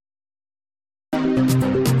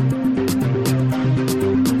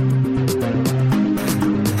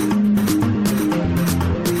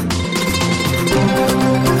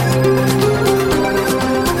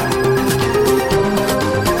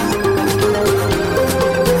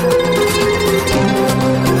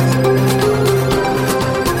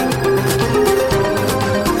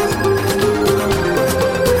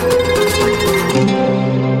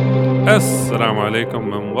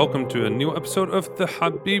welcome to a new episode of the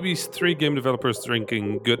Habibis, three game developers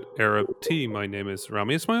drinking good Arab tea. My name is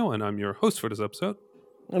Rami Ismail, and I'm your host for this episode.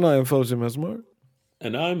 And I am Fawzi Mesmar.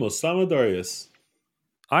 And I'm Osama Darius.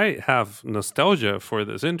 I have nostalgia for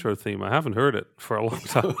this intro theme. I haven't heard it for a long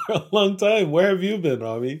time. For a long time. Where have you been,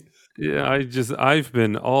 Rami? Yeah, I've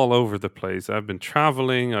been all over the place. I've been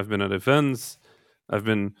traveling. I've been at events. I've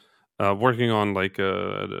been working on like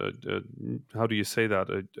how do you say that?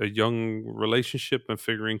 A young relationship and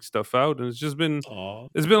figuring stuff out. And it's just been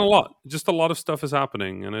it's been a lot. Just a lot of stuff is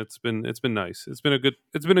happening, and it's been nice. It's been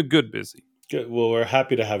a good busy. Good. Well, we're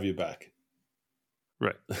happy to have you back.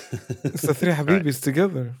 Right. It's the three Habibis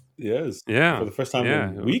together. Yes. Yeah. For the first time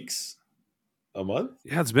in weeks? A month?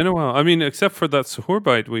 Yeah, it's been a while. I mean, except for that suhoor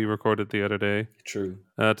bite we recorded the other day. True.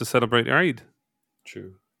 To celebrate Eid.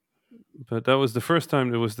 True. But that was the first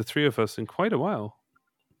time there was the three of us in quite a while.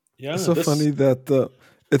 Yeah. It's so funny that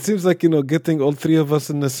it seems like, getting all three of us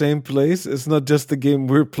in the same place is not just the game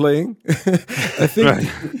we're playing. I think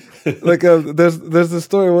there's a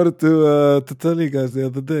story I wanted to tell you guys the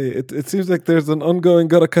other day. It seems like there's an ongoing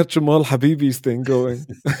gotta catch 'em all Habibis thing going.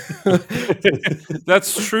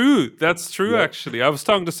 That's true, actually. I was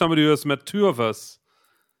talking to somebody who has met two of us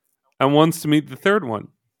and wants to meet the third one.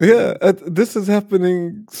 Yeah, this is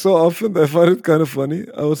happening so often. I find it kind of funny.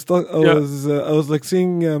 I was some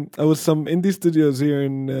indie studios here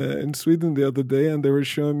in Sweden the other day, and they were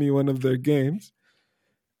showing me one of their games,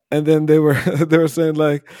 and then they were saying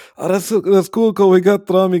like, "Oh, that's cool. We got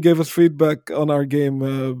Rami gave us feedback on our game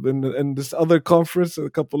in this other conference a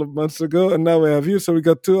couple of months ago, and now we have you. So we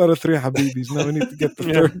got 2 out of 3 Habibis. Now we need to get the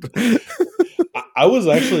third." I was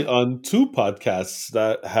actually on 2 podcasts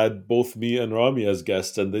that had both me and Rami as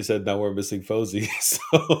guests, and they said now we're missing Fawzi. So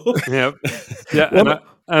Yep. Yeah,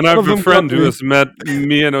 and I have a friend who has met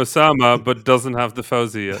me and Osama but doesn't have the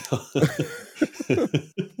Fawzi yet.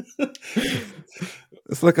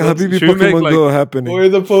 It's like a Habibi Pokemon Go happening. We're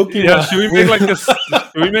the Pokemon. Yeah, should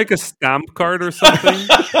we make a stamp card or something?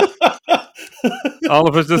 All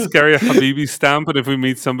of us just carry a Habibi stamp, and if we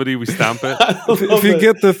meet somebody, we stamp it. If you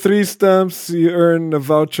get the 3 stamps, you earn a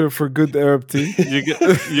voucher for good Arab tea. You get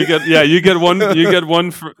one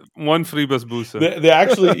free basbousa. They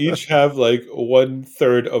actually each have like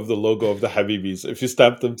 1/3 of the logo of the Habibis. If you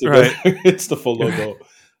stamp them together, it's the full logo.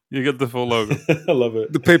 You get the full logo. I love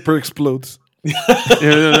it. The paper explodes.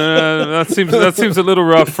 That seems a little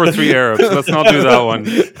rough for 3 Arabs. Let's not do that one.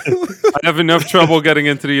 I have enough trouble getting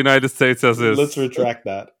into the United States as is. Let's retract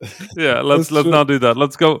that. Yeah, let's not do that.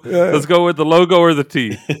 Let's go. Yeah. Let's go with the logo or the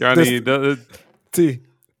tea. Tea.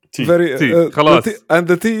 Very tea. And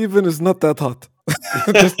the tea even is not that hot.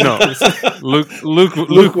 No,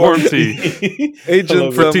 lukewarm tea.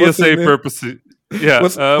 Agent for TSA purposes. Yeah,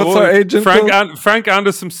 what's our agent? Frank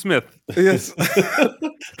Anderson Smith. Yes.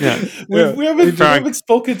 Yeah, we haven't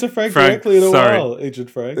spoken to Frank directly in a while. Agent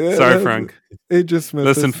Frank. Yeah, sorry, Frank. Agent Smith.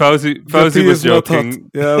 Listen, Fawzi was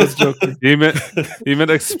joking. Yeah, I was joking. he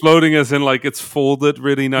meant exploding as in like it's folded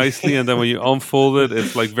really nicely, and then when you unfold it,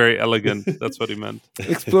 it's like very elegant. That's what he meant.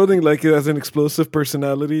 Exploding like it has an explosive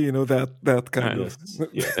personality. That kind of.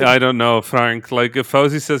 Yeah. I don't know, Frank. Like if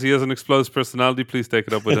Fawzi says he has an explosive personality, please take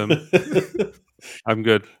it up with him. I'm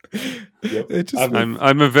good. Yep.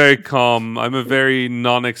 I'm a very calm. I'm a very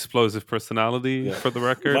non-explosive personality. Yeah. For the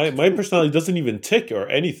record, my personality doesn't even tick or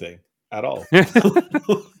anything at all.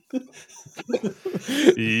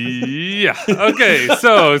 Yeah. Okay.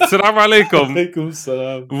 So, Assalamu alaikum. Alaikum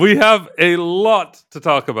salam. We have a lot to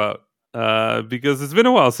talk about because it's been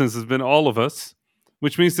a while since it's been all of us,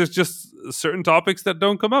 which means there's just certain topics that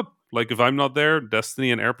don't come up. Like if I'm not there,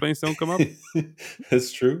 Destiny and airplanes don't come up.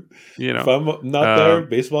 That's true. If I'm not there,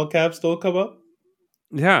 baseball caps don't come up.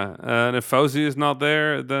 Yeah, and if Fawzi is not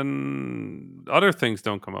there, then other things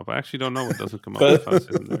don't come up. I actually don't know what doesn't come up. If Fawzi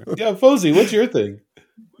isn't there. Yeah, Fawzi, what's your thing?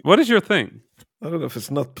 What is your thing? I don't know if it's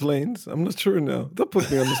not planes. I'm not sure now. Don't put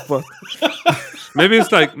me on the spot. maybe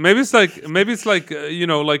it's like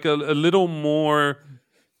like a little more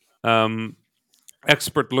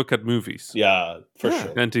expert look at movies. Yeah, for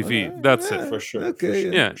sure. And TV. That's it. For sure. Okay.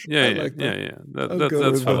 For sure. Yeah.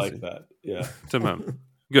 That's I like that. Yeah. Tamam.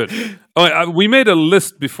 Good. We made a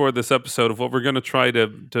list before this episode of what we're going to try to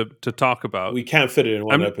talk about. We can't fit it in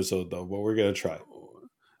one episode, though, but we're going to try.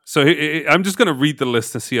 So I'm just going to read the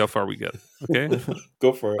list and see how far we get. Okay?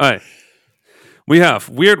 Go for it. All right. We have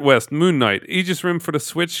Weird West, Moon Knight, Aegis Rim for the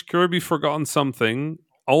Switch, Kirby Forgotten Something,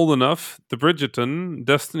 Old Enough, The Bridgerton,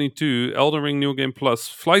 Destiny 2, Elden Ring New Game Plus,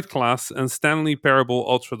 Flight Class, and Stanley Parable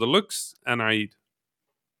Ultra Deluxe, and Eid.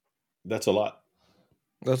 That's a lot.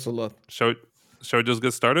 That's a lot. Shall we just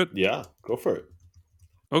get started? Yeah, go for it.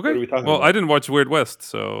 What Okay. are we talking Well, I about? didn't watch Weird West,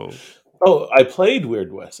 so. Oh, I played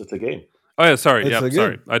Weird West. It's a game. Oh yeah, sorry. It's a Yep,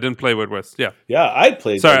 sorry. game. I didn't play Weird West. Yeah, Yeah, I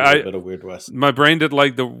played a sorry. little I bit of Weird West. my brain did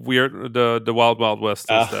like the Wild Wild West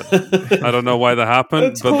instead. I don't know why that It's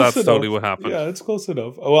happened, but close that's totally enough. what happened. Yeah, it's close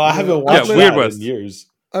enough. Well, I Yeah, haven't I Yeah, watched played. Weird that in West. years.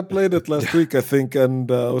 I played it last week, I think, and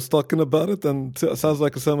I was talking about it, and sounds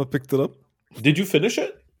like Osama picked it up. Did you finish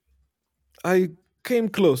it? I came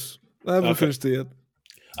close. I haven't Okay. finished it yet.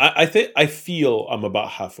 I think I feel I'm about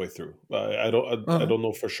halfway through. I Uh-huh. don't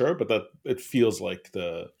know for sure, but that it feels like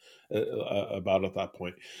the about at that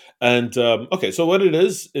point. And okay, so what it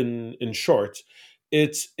is in short,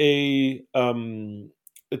 it's a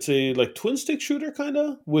like twin stick shooter kind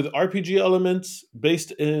of with RPG elements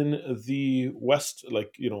based in the West,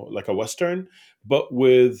 like like a Western, but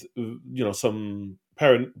with some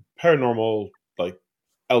paranormal like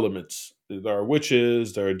elements. There are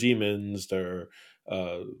witches, there are demons, there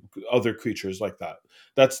are other creatures like that.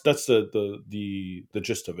 That's the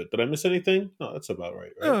gist of it. Did I miss anything? No, that's about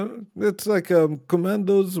right, right? Yeah, it's like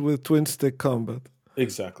commandos with twin stick combat.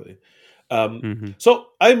 Exactly. Hmm. So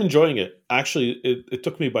I'm enjoying it. Actually, it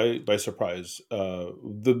took me by surprise.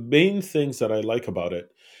 The main things that I like about it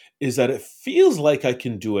is that it feels like I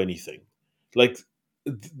can do anything. Like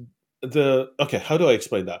th- okay, how do I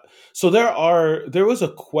explain that? So there was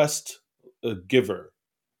a quest giver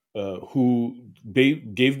who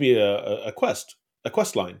gave me a quest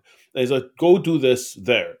line. And he's like, go do this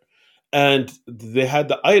there. And they had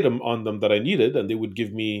the item on them that I needed, and they would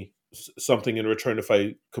give me something in return if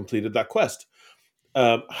I completed that quest.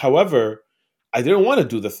 However, I didn't want to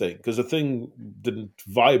do the thing because the thing didn't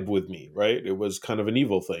vibe with me, right? It was kind of an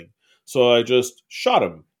evil thing. So I just shot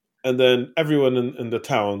him. And then everyone in the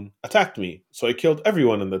town attacked me. So I killed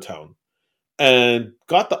everyone in the town and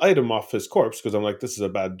got the item off his corpse because I'm like, this is a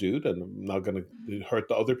bad dude and I'm not going to hurt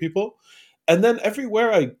the other people. And then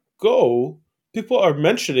everywhere I go, people are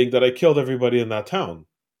mentioning that I killed everybody in that town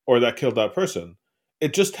or that killed that person.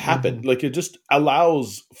 It just Hmm. happened. Like it just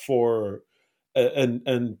allows for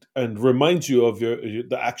and reminds you of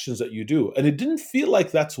the actions that you do. And it didn't feel like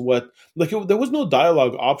that's what there was no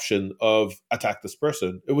dialogue option of attack this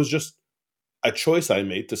person. It was just a choice I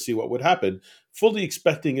made to see what would happen, fully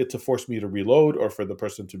expecting it to force me to reload or for the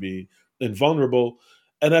person to be invulnerable.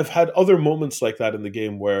 And I've had other moments like that in the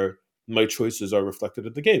game where my choices are reflected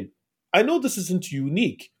in the game. I know this isn't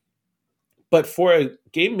unique, but for a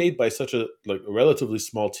game made by such a a relatively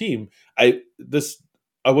small team, I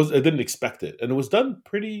didn't expect it, and it was done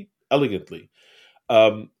pretty elegantly.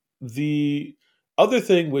 The other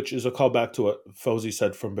thing, which is a callback to what Fauzi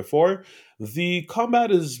said from before, the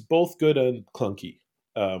combat is both good and clunky.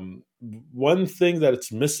 One thing that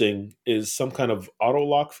it's missing is some kind of auto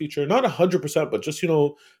lock feature, not 100%, but just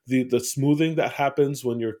the smoothing that happens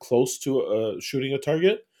when you're close to shooting a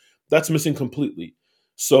target. That's missing completely.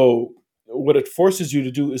 So what it forces you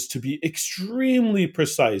to do is to be extremely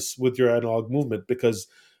precise with your analog movement because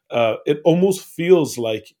it almost feels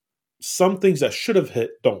like some things that should have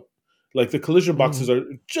hit don't. Like the collision boxes Hmm. are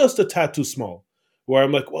just a tad too small. Where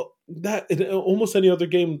I'm like, well, that in almost any other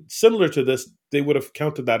game similar to this, they would have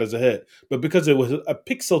counted that as a hit. But because it was a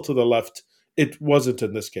pixel to the left, it wasn't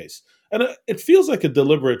in this case. And it feels like a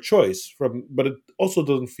deliberate choice but it also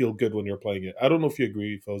doesn't feel good when you're playing it. I don't know if you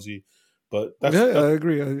agree, Fauzi, but Yeah, that. I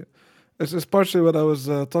agree. It's partially what I was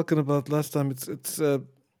talking about last time. It's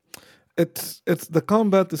the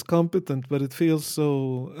combat is competent, but it feels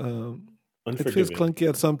so. It feels Unforgiving. clunky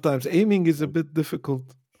at sometimes. Aiming is a bit difficult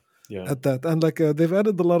Yeah. at that, and they've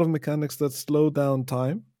added a lot of mechanics that slow down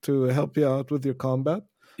time to help you out with your combat.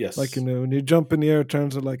 Like Yes. when you jump in the air,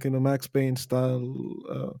 turns are like Max Payne style.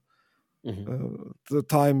 Hmm. The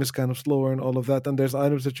time is kind of slower and all of that. And there's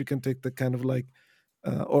items that you can take that kind of like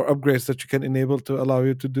or upgrades that you can enable to allow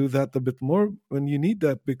you to do that a bit more when you need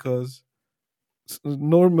that because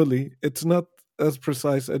normally it's not as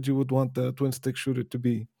precise as you would want the twin stick shooter to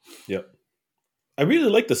be. Yep. I really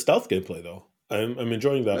like the stealth gameplay though. I'm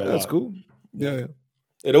enjoying that a That's lot. cool. Yeah. Yeah, yeah.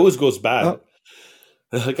 It always goes Uh, bad,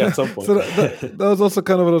 like at some point. so that was also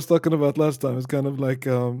kind of what I was talking about last time. It's kind of like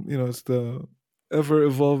it's the ever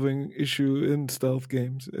evolving issue in stealth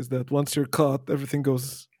games is that once you're caught, everything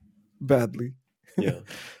goes badly, Yeah.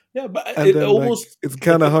 Yeah, but and it then like almost it's like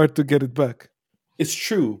kind of hard to get it back. it's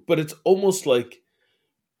true, but it's almost like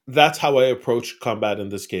that's how I approach combat in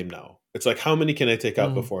this game now. It's like how many can I take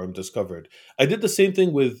out Mhm. before I'm discovered? I did the same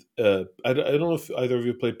thing with I don't know if either of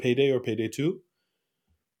you played Payday or Payday 2.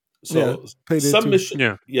 Yeah, So Payday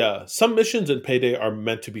 2. Yeah. some missions in Payday are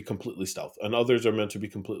meant to be completely stealth, and others are meant to be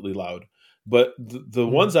completely loud. But the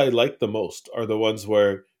Mhm. ones I like the most are the ones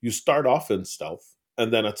where you start off in stealth,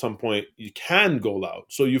 and then at some point you can go loud.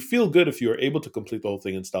 So you feel good if you're able to complete the whole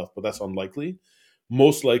thing in stealth, but that's unlikely.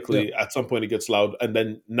 Most Yeah. likely, at some point it gets loud, and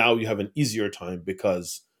then now you have an easier time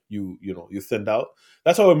because you thinned out.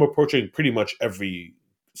 That's how I'm approaching pretty much every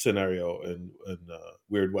scenario in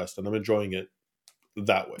Weird West, and I'm enjoying it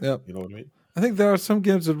that way. Yeah. You know what I mean? I think there are some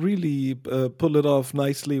games that really pull it off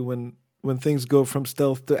nicely when things go from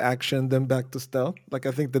stealth to action, then back to stealth. Like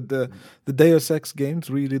I think that the Deus Ex games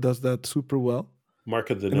really does that super well. Mark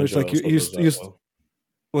of the You know, it's Ninja like also does that well.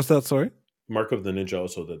 what's that? Sorry. Mark of the Ninja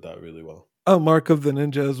also did that really well. Oh, Mark of the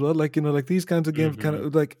Ninja as well. Like like these kinds of games, kind Hmm.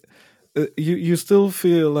 of like you still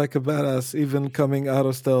feel like a badass even coming out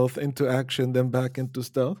of stealth into action, then back into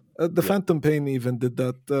stealth. The Yeah, Phantom Pain even did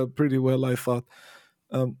that pretty well, I thought.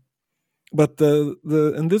 Um, but the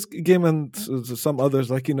in this game and some others,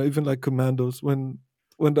 like even like Commandos, when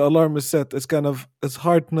the alarm is set, it's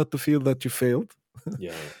hard not to feel that you failed.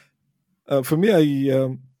 yeah, For me,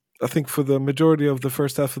 I think for the majority of the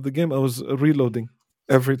first half of the game, I was reloading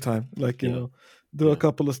every time. Like yeah, do a yeah,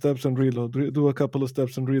 couple of steps and reload, do a couple of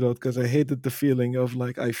steps and reload because I hated the feeling of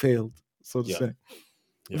like I failed, so to yeah, say.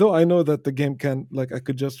 yeah, Though I know that the game can, like, I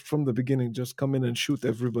could just from the beginning just come in and shoot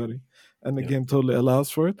everybody, and the yeah. game totally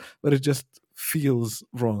allows for it, but it just feels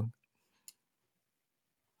wrong.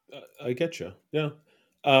 I get you. Yeah.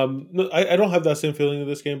 No, I don't have that same feeling in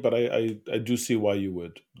this game, but I do see why you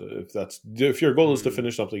would. If your goal is to Mm.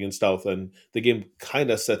 finish something in stealth, then the game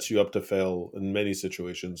kind of sets you up to fail in many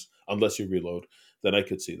situations unless you reload. Then I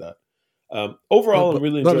could see that. Yeah, Overall, I'm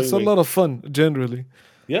really but it's enjoying a my. lot of fun generally.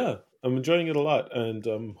 Yeah, I'm enjoying it a lot, and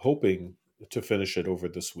I'm hoping to finish it over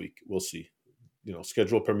this week. We'll see.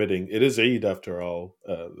 Schedule permitting. It is Eid after all,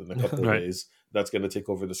 in a couple of Right. days. That's going to take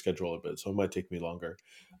over the schedule a bit, so it might take me longer.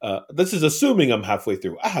 This is assuming I'm halfway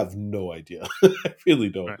through. I have no idea. I really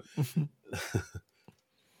don't. Right.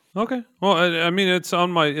 Okay. Well, I mean, it's on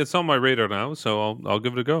my radar now, so I'll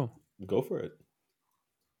give it a go. Go for it.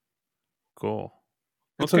 Cool.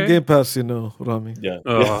 It's on Okay. Game Pass, Rami. Yeah.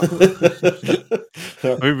 Uh,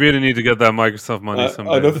 we really need to get that Microsoft money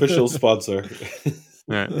someday. Unofficial sponsor.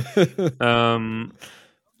 Yeah.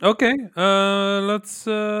 Okay. Let's.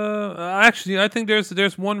 Actually, I think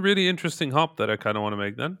there's one really interesting hop that I kind of want to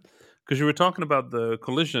make then, because you were talking about the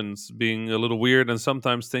collisions being a little weird, and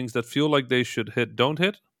sometimes things that feel like they should hit don't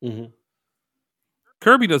hit. Mhm.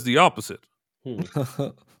 Kirby does the opposite. Hmm.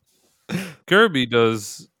 Kirby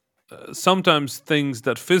does sometimes things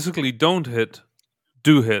that physically don't hit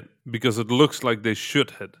do hit because it looks like they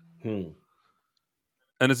should hit. Hmm.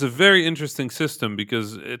 And it's a very interesting system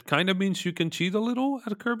because it kind of means you can cheat a little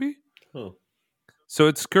at Kirby. Huh. So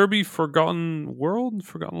it's Kirby Forgotten World,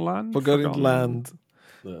 Forgotten Land, Forgotten Land.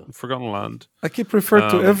 Yeah. Forgotten Land. I keep referring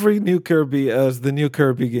to Um, every new Kirby as the new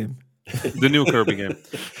Kirby game. the new Kirby game.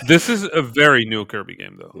 This is a very new Kirby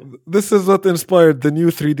game, though. This is what inspired the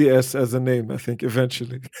new 3DS as a name, I think,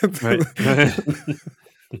 eventually. Right.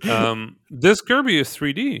 This Kirby is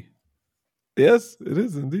 3D. Yes, it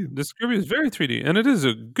is indeed. This Kirby is very 3D, and it is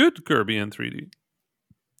a good Kirby in 3D.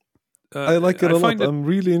 I like it a lot. find it. I'm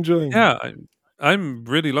really enjoying it. Yeah, I'm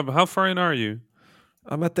really loving. How far in are you?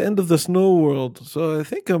 I'm at the end of the snow world, so I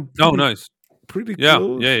think I'm Oh, nice. pretty Yeah,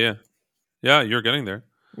 close. yeah. You're getting there.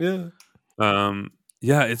 Yeah.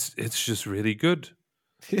 Yeah, it's just really good.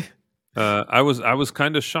 Yeah. I was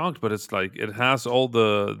kind of shocked, but it's like it has all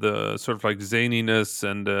the sort of like zaniness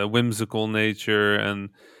and whimsical nature, and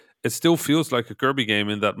it still feels like a Kirby game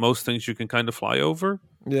in that most things you can kind of fly over,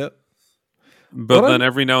 Yeah. but What then I'm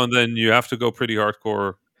every now and then you have to go pretty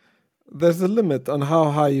hardcore. There's a limit on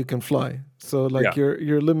how high you can fly. So like Yeah.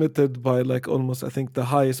 you're limited by like almost I think the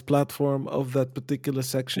highest platform of that particular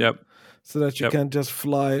section. Yep. So that you Yep. can't just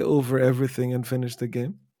fly over everything and finish the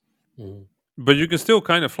game. Mhm. But you can still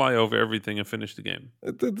kind of fly over everything and finish the game.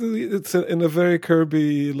 It's in a very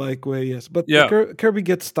Kirby like way, yes. But Yeah. Kirby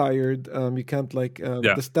gets tired. You can't like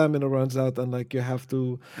Yeah. the stamina runs out, and like you have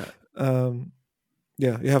to,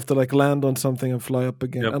 Yeah. you have to like land on something and fly up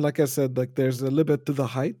again. Yep. And like I said, like there's a limit to the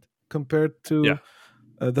height compared to Yeah.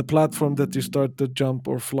 the platform that you start to jump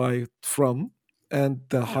or fly from, and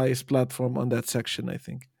the highest platform on that section, I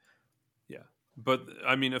think. Yeah. But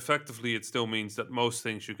I mean, effectively, it still means that most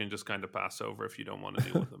things you can just kind of pass over if you don't want to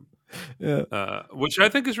deal with them. Yeah. Which I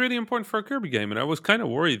think is really important for a Kirby game, and I was kind of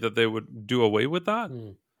worried that they would do away with that.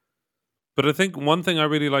 Hmm. But I think one thing I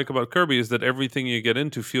really like about Kirby is that everything you get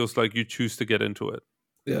into feels like you choose to get into it.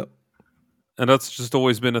 Yeah. And that's just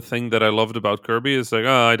always been a thing that I loved about Kirby. Is like,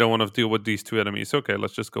 oh, I don't want to deal with these two enemies. Okay,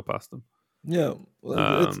 let's just go past them. Yeah,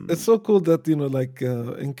 well, it's Um, so cool that like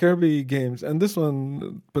in Kirby games, and this one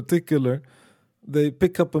in particular, they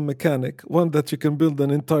pick up a mechanic, one that you can build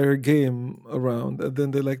an entire game around, and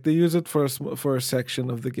then they use it for for a section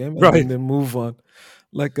of the game, and then Right. they move on.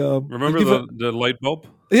 Like I'll Remember give a the light bulb?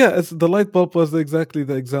 yeah, it's the light bulb was exactly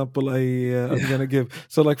the example I'm Yeah. gonna give.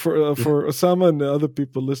 So like for Osama and the other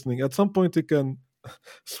people listening, at some point you can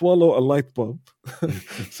swallow a light bulb.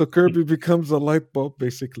 So Kirby becomes a light bulb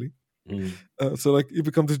basically. Mm. So like you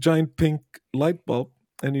become this giant pink light bulb,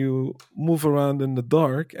 and you move around in the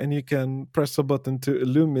dark, and you can press a button to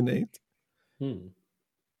illuminate. Mm.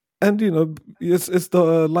 And it's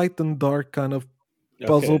the light and dark kind of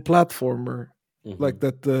puzzle Okay. platformer Hmm. like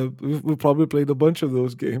that. We probably played a bunch of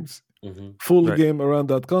those games. Hmm. Full Right. game around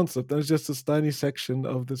that concept, and it's just this tiny section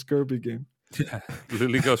of this Kirby game. Yeah.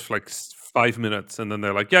 Literally goes for like 5 minutes, and then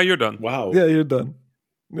they're like, "Yeah, you're done." Wow. Yeah, you're done.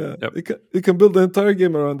 Yeah, Yep. you can build the entire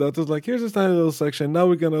game around that. It's like, here's this tiny little section. Now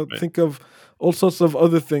we're gonna Right. think of all sorts of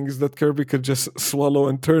other things that Kirby could just swallow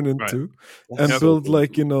and turn Right. into, That's and Yep. so build good.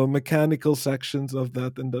 like mechanical sections of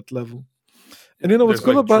that in that level. And Yep. what's There's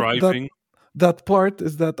cool like about driving. that part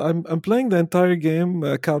is that I'm playing the entire game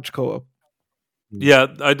couch co-op. Mm. Yeah,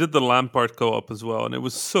 I did the Lampard co-op as well, and it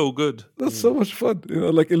was so good. That's so Mm. much fun,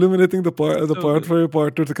 like illuminating the So part good. for your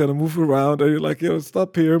partner to kind of move around, and you're like,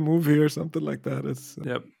 stop here, move here, something like that. It's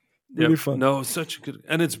Yep. really Yep. fun, No, such a good,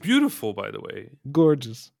 and it's beautiful, by the way.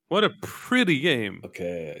 gorgeous. What a pretty game.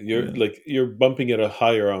 Okay, Yeah. you're bumping it a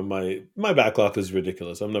higher on my backlog is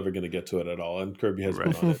ridiculous. I'm never going to get to it at all, and Kirby has been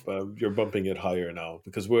Right. on it, but you're bumping it higher now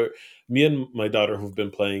because me and my daughter who've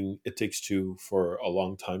been playing It Takes Two for a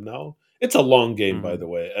long time now. It's a long game, by Hmm. the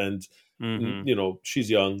way, and Hmm.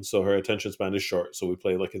 she's young, so her attention span is short. So we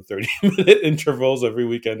play like in 30-minute intervals every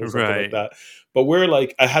weekend or something like Right. that. But we're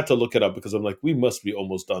like, I had to look it up because I'm like, we must be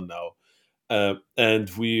almost done now. And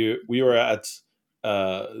we are at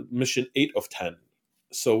mission 8 of 10,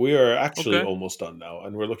 so we are actually Okay. almost done now,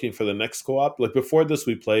 and we're looking for the next co-op. Like before this,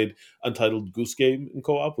 we played Untitled Goose Game in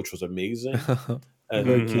co-op, which was amazing, Very and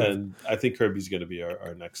cute. Hmm. and I think Kirby's going to be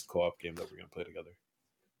our next co-op game that we're going to play together.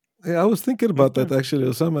 Yeah, I was thinking about Okay. that actually,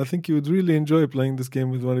 Osama. I think you would really enjoy playing this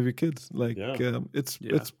game with one of your kids. Like, Yeah. it's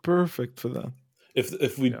Yeah. perfect for that.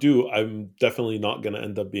 If we Yeah. do, I'm definitely not going to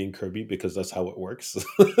end up being Kirby because that's how it works.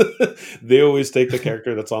 They always take the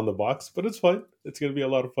character that's on the box, but it's fine. It's going to be a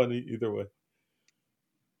lot of fun either way.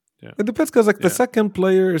 Yeah. It depends because like the Yeah. second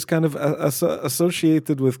player is kind of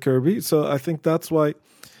associated with Kirby, so I think that's why.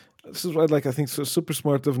 This is why, like, I think so super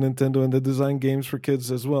smart of Nintendo and they design games for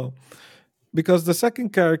kids as well. Because the second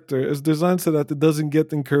character is designed so that it doesn't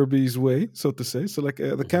get in Kirby's way, so to say. So like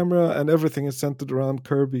the Mhm. camera and everything is centered around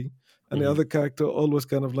Kirby, and the Mhm. other character always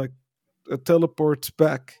kind of like teleports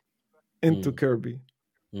back into Mm. Kirby.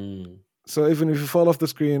 Mm. So even if you fall off the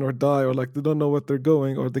screen or die, or like they don't know what they're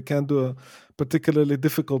going, or they can't do a particularly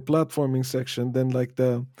difficult platforming section, then like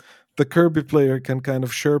the Kirby player can kind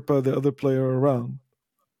of Sherpa the other player around.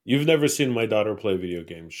 You've never seen my daughter play video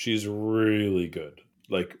games. She's really good.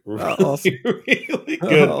 Like really, Awesome. really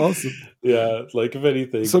good. Awesome. Yeah, like if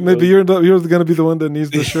anything. So maybe you're gonna be the one that needs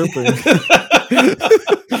the Sherping.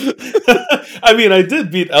 I mean, I did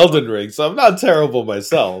beat Elden Ring, so I'm not terrible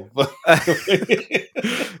myself.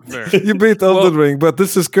 Fair. You beat Elden Well, Ring, but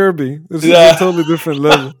this is Kirby. This is Yeah. a totally different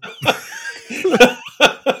level.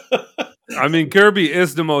 I mean, Kirby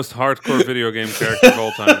is the most hardcore video game character of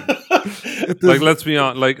all time. It Like, is, let's be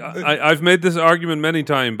honest. Like, I've made this argument many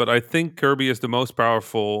times, but I think Kirby is the most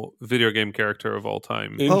powerful video game character of all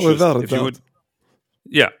time. oh, without a Interesting. If you doubt. would,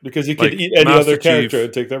 yeah, Because you could like eat any Master other character Chief,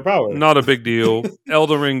 and take their power. not a big deal.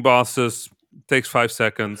 Elden Ring bosses takes 5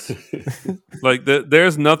 seconds. Like,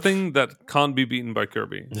 there's nothing that can't be beaten by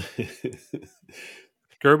Kirby.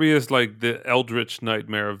 Kirby is like the eldritch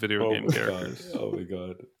nightmare of video Oh game my god! characters. Oh my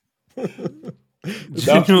god!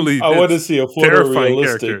 Genuinely, I want to it's see a terrifying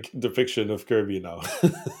photorealistic character. depiction of Kirby now.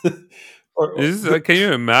 or, Is can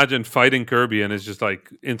you imagine fighting Kirby and it's just like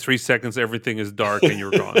in 3 seconds everything is dark and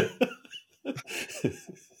you're gone?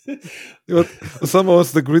 It's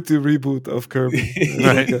almost the gritty reboot of Kirby.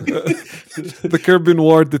 Right. The Kirby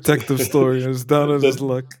Noir detective story is down as his the,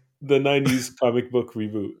 luck. the 90s comic book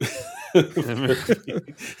reboot. Every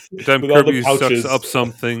time With all the Kirby sucks pouches. up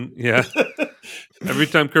something, yeah. Every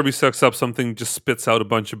time Kirby sucks up something, just spits out a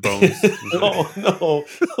bunch of bones. It's like, Oh no!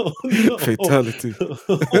 Oh no! Fatality.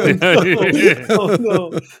 Oh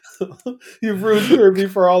no! You've ruined Kirby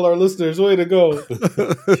for all our listeners. Way to go!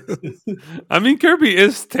 I mean, Kirby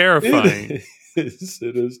is terrifying.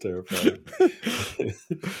 It is terrifying.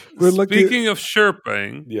 We're lucky. Speaking of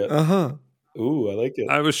Sherping, Yeah. Uh-huh. Ooh, I like it.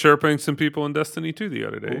 I was Sherping some people in Destiny 2 the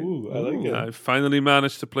other day. Ooh, I like it. I finally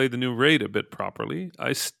managed to play the new raid a bit properly.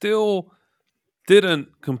 I still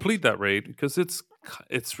didn't complete that raid because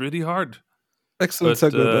it's really hard. Excellent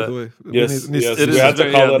but segue, by the way. We Yes, needs to yes, it we is discuss had to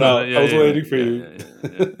very, that. yeah, call it no, no, out. I yeah, was yeah, waiting for yeah, you. yeah,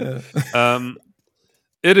 yeah, Yeah. yeah.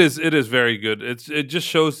 It is very good. It just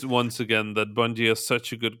shows once again that Bungie has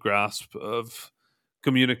such a good grasp of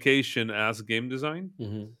communication as game design,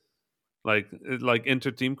 Hmm. like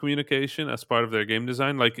inter-team communication as part of their game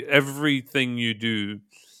design. Like everything you do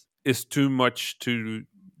is too much to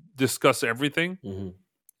discuss everything Hmm.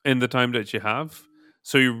 in the time that you have.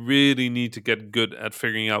 So you really need to get good at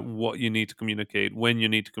figuring out what you need to communicate, when you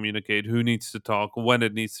need to communicate, who needs to talk, when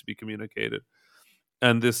it needs to be communicated.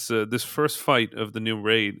 And this first fight of the new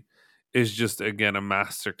raid is just again a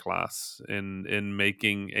masterclass in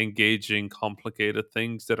making engaging, complicated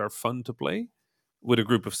things that are fun to play with a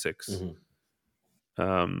group of six, Hmm.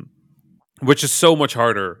 um, which is so much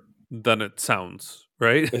harder than it sounds,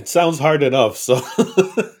 right? It sounds hard enough. So,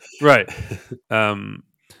 Right. Um,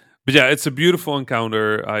 but yeah, it's a beautiful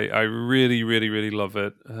encounter. I really, really, really love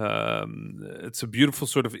it. It's a beautiful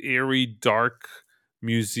sort of eerie, dark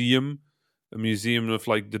museum, a museum of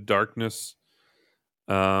like the darkness.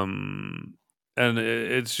 And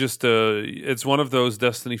it's just it's one of those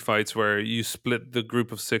Destiny fights where you split the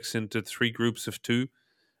group of six into three groups of two,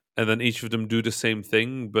 and then each of them do the same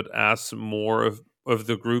thing. But as more of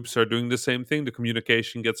the groups are doing the same thing, the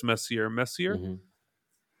communication gets messier and messier. hmm.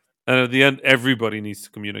 And at the end, everybody needs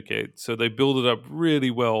to communicate. So they build it up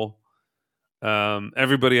really well.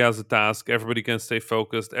 Everybody has a task. Everybody can stay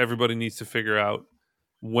focused. Everybody needs to figure out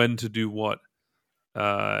when to do what.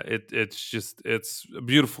 It's a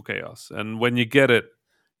beautiful chaos, and when you get it,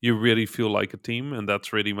 you really feel like a team, and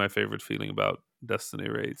that's really my favorite feeling about Destiny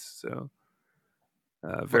raids. So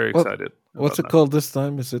What, very what excited what's about it that. called this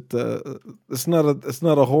time? Is it? It's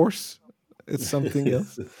not a horse. It's something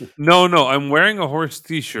else. No, no, I'm wearing a horse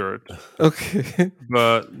T-shirt, Okay.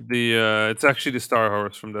 but the it's actually the Star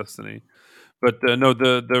Horse from Destiny. But no,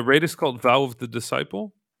 the raid is called Vow of the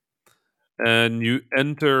Disciple, and you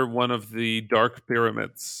enter one of the dark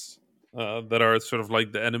pyramids that are sort of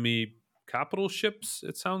like the enemy capital ships.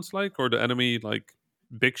 It sounds like, or the enemy like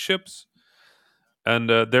big ships, and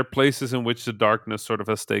they're places in which the darkness sort of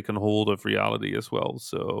has taken hold of reality as well.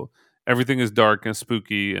 So everything is dark and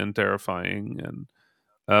spooky and terrifying, and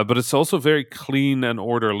but it's also very clean and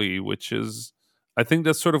orderly, which is, I think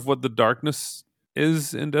that's sort of what the darkness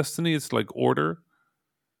is in Destiny. It's like order,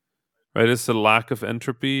 right? It's a lack of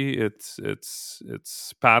entropy. It's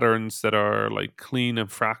patterns that are like clean and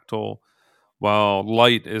fractal, while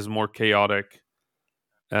light is more chaotic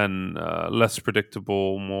and less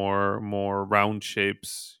predictable, more round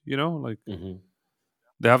shapes. You know, like Hmm.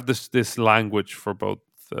 they have this language for both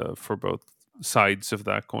sides of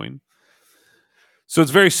that coin. So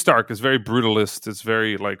it's very stark. It's very brutalist. It's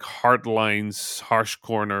very like hard lines, harsh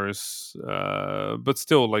corners, but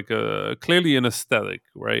still like clearly an aesthetic,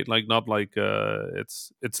 right? Like not like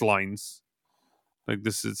it's lines. Like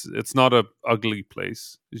this is it's not a ugly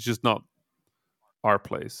place. It's just not our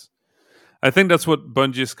place. I think that's what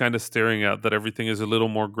Bungie is kind of staring at. That everything is a little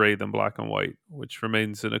more gray than black and white, which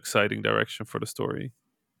remains an exciting direction for the story.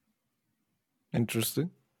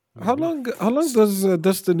 Interesting. Hmm. How long does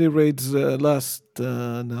Destiny raids last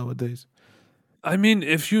nowadays? I mean,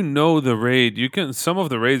 if you know the raid, you can. Some of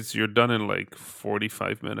the raids you're done in like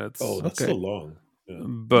 45 Oh, minutes. that's Okay. still long. Yeah. That's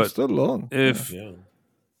But still long. Yeah. if Yeah.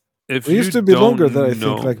 if We you used to be longer than I don't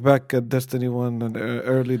think, know, like back at Destiny 1 and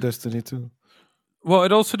early Destiny 2. well,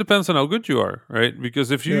 it also depends on how good you are, right?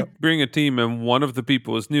 Because if Yeah. you bring a team and one of the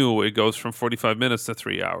people is new, it goes from 45 minutes to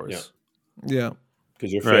 3 Yeah. hours, Yeah.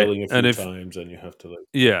 Because you're right? failing a And few if times and you have to like,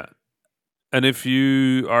 yeah. yeah, and if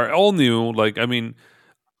you are all new, like I mean,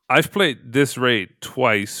 I've played this raid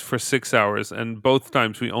twice for 6 hours, and both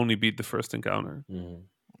times we only beat the first encounter Hmm.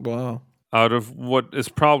 Wow. out of what is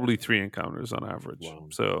probably 3 encounters on average. Wow.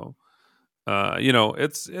 So you know,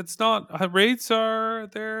 it's not raids are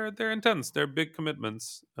they're intense. They're big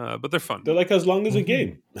commitments, but they're They're fun. like as long as a Hmm.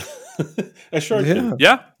 game, a short game.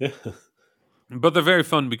 Yeah. Yeah, Yeah. but they're very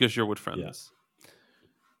fun because you're with Yeah. friends.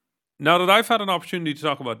 Now that I've had an opportunity to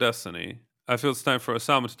talk about Destiny, I feel it's time for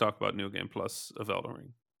Osama to talk about New Game Plus of Elden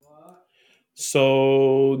Ring.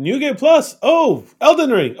 So New Game Plus. Oh, Elden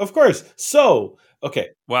Ring, of course. So okay,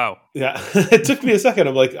 Wow. yeah. It took me a second.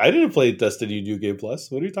 I'm like, I didn't play Destiny New Game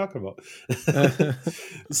Plus. What are you talking about?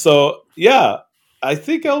 So yeah, I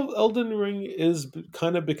think Elden Ring is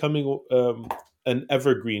kind of becoming an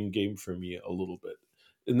evergreen game for me a little bit,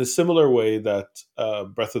 in the similar way that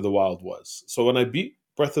Breath of the Wild was. So when I beat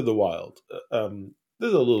Breath of the Wild, this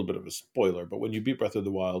is a little bit of a spoiler, but when you beat Breath of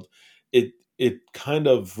the Wild, it kind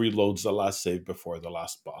of reloads the last save before the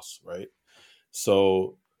last boss, right?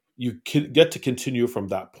 So you get to continue from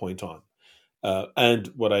that point on. And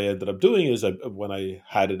what I ended up doing is, when I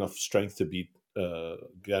had enough strength to beat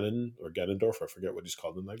Ganon or Ganondorf, I forget what he's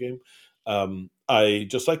called in that game. I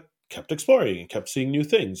just like kept exploring and kept seeing new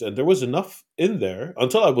things, and there was enough in there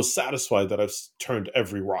until I was satisfied that turned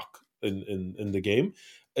every rock in the game.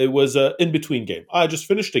 It was a in between game. I just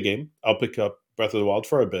finished the game. I'll pick up Breath of the Wild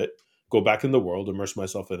for a bit, go back in the world, immerse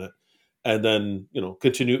myself in it, and then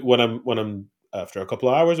continue when I'm after a couple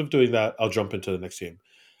of hours of doing that, I'll jump into the next game.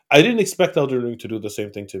 I didn't expect Elden Ring to do the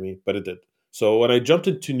same thing to me, but it did. So when I jumped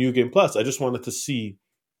into New Game Plus, I just wanted to see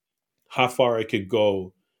how far I could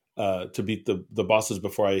go to beat the bosses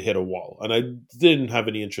before I hit a wall, and I didn't have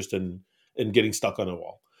any interest in getting stuck on a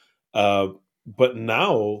wall. Uh, but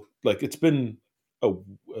now, like it's been a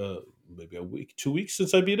maybe a week, 2 weeks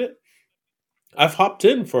since I beat it. I've hopped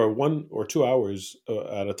in for 1 or 2 hours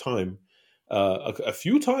at a time, a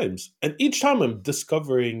few times, and each time I'm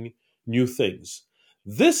discovering new things.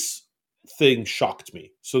 This thing shocked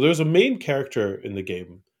me. So there's a main character in the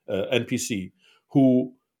game, NPC,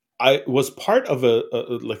 who I was part of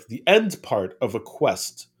like the end part of a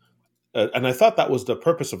quest, and I thought that was the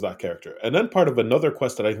purpose of that character, and then part of another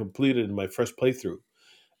quest that I completed in my first playthrough.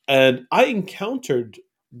 And I encountered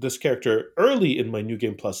this character early in my New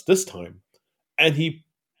Game Plus this time, and he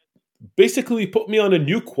basically put me on a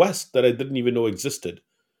new quest that I didn't even know existed.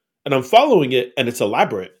 And I'm following it, and it's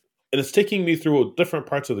elaborate, and it's taking me through different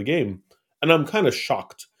parts of the game. And I'm kind of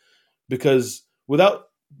shocked because without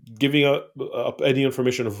giving up any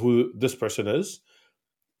information of who this person is,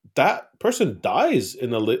 that person dies in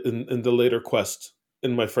the later quest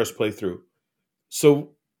in my first playthrough.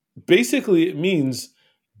 So basically, it means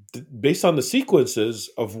based on the sequences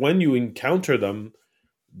of when you encounter them,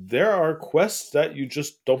 there are quests that you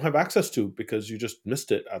just don't have access to because you just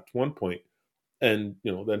missed it at one point, and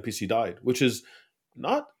the NPC died, which is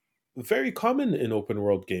not very common in open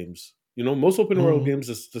world games. Most open world Mhm.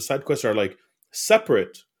 games, the side quests are like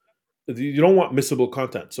separate. You don't want missable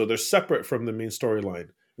content, so they're separate from the main storyline,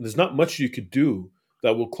 and there's not much you could do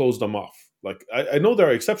that will close them off. Like I know there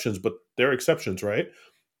are exceptions, but they're exceptions, right?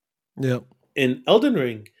 Yeah. In Elden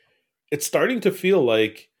Ring, it's starting to feel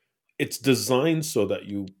like it's designed so that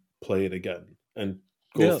you play it again and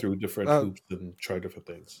go Yeah. through different Uh, hoops and try different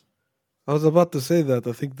things. I was about to say that.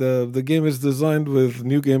 I think the game is designed with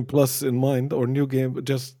New Game Plus in mind, or New Game,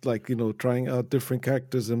 just like, trying out different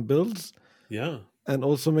characters and builds, Yeah, and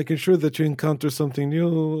also making sure that you encounter something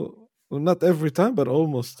new, well, not every time, but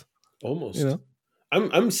almost, you almost. know?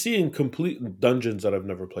 I'm seeing complete dungeons that I've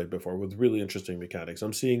never played before with really interesting mechanics.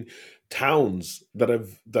 I'm seeing towns that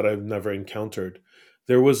I've never encountered.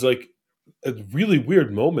 There was like a really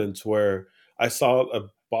weird moment where I saw a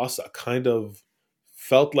boss that kind of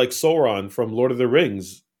felt like Sauron from Lord of the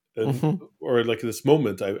Rings, and Hmm. or like this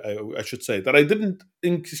moment, I should say, that I didn't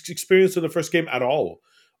experience in the first game at all.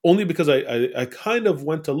 Only because I kind of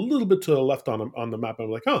went a little bit to the left on the map. I'm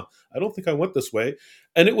like, huh, I don't think I went this way,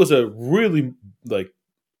 and it was a really like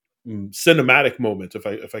cinematic moment,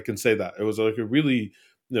 if I can say that. It was like a really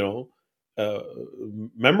you know uh,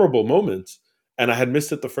 memorable moment, and I had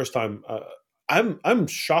missed it the first time. I'm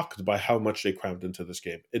shocked by how much they crammed into this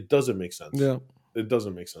game. It doesn't make sense. Yeah. It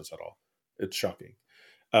doesn't make sense at all. It's shocking.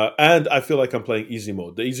 And I feel like I'm playing easy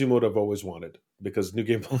mode, the easy mode I've always wanted, because New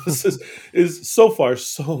Game Plus is so far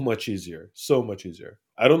so much easier, so much easier.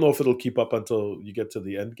 I don't know if it'll keep up until you get to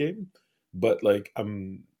the end game, but like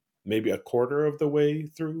I'm maybe a quarter of the way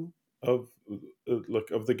through of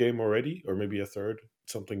of the game already, or maybe a third,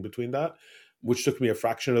 something between that, which took me a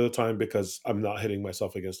fraction of the time because I'm not hitting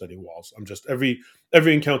myself against any walls. I'm just every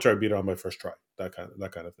encounter I beat on my first try, that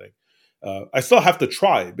kind of thing. I still have to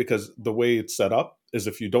try because the way it's set up is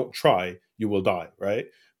if you don't try, you will die, right?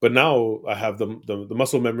 But now I have the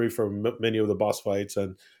muscle memory for many of the boss fights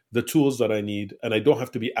and the tools that I need, and I don't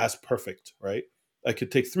have to be as perfect, right? I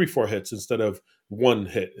could take 3-4 hits instead of one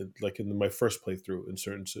hit, like in my first playthrough in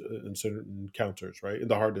certain encounters, right? In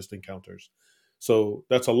the hardest encounters. So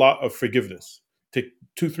that's a lot of forgiveness. Take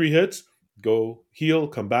 2-3 hits, go heal,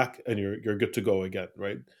 come back, and you're good to go again,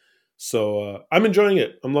 right? So I'm enjoying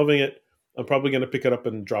it. I'm loving it. I'm probably going to pick it up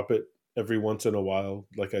and drop it every once in a while,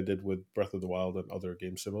 like I did with Breath of the Wild and other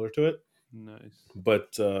games similar to it. Nice.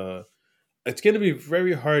 But it's going to be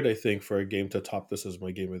very hard, I think, for a game to top this as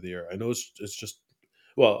my game of the year. I know it's just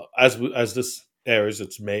well, as this airs,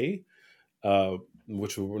 it's May, uh,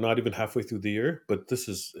 which we're not even halfway through the year. But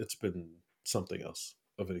it's been something else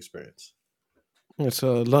of an experience. It's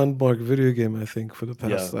a landmark video game, I think, for the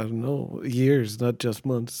Yeah, past, I don't know, years, not just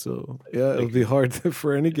months. So, yeah, it'll be agreed. hard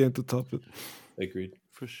for any game to top it. Agreed.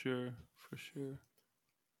 For sure. For sure.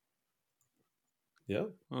 Yeah.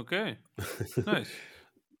 Okay. Nice.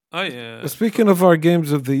 I Speaking of our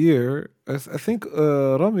games of the year, I think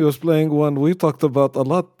Rami was playing one we talked about a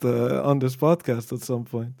lot on this podcast at some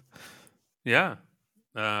point. yeah,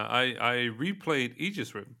 I replayed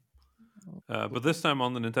Aegis Rim, but this time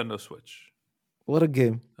on the Nintendo Switch. What a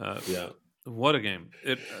game! Uh, Yeah. what a game!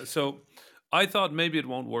 So I thought maybe it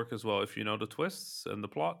won't work as well if you know the twists and the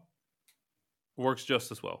plot works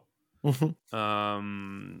just as well. Mhm.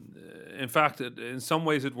 Um, in fact, in some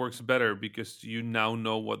ways, it works better because you now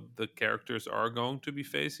know what the characters are going to be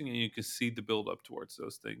facing, and you can see the build up towards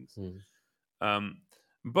those things. Mm. Um,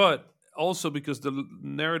 but also because the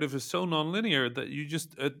narrative is so non-linear that you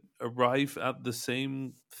just arrive at the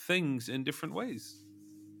same things in different ways.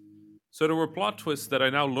 So there were plot twists that I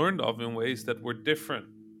now learned of in ways that were different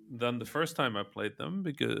than the first time I played them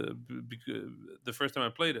because the first time I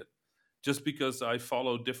played it, just because I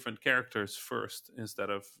followed different characters first instead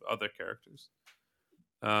of other characters.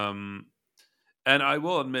 Um, and I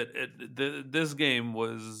will admit, this game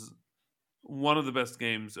was one of the best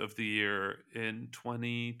games of the year in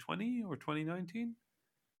 2020 or 2019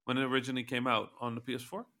 when it originally came out on the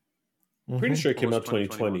PS4, Pretty Mhm. sure it or came was it out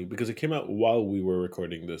 2020 2021? because it came out while we were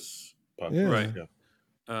recording this podcast. Right. Yeah.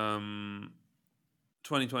 Yeah.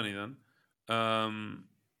 2020 then. Um,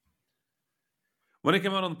 when it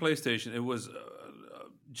came out on the PlayStation, it was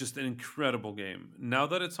just an incredible game. Now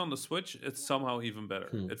that it's on the Switch, it's somehow even better.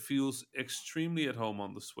 Hmm. It feels extremely at home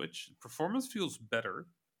on the Switch. Performance feels better,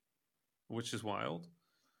 which is wild.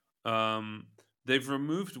 Um, they've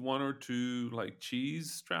removed one or two like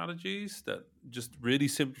cheese strategies that just really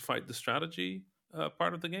simplified the strategy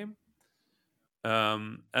part of the game,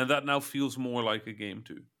 and that now feels more like a game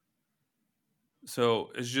too.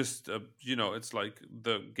 So it's just it's like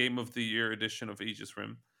the game of the year edition of Aegis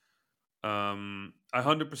Rim. I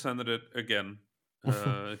 100%ed it again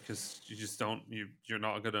because you just don't you're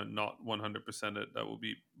not gonna not 100% it. That would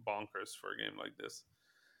be bonkers for a game like this.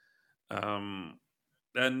 Um,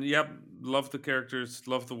 and yeah, love the characters,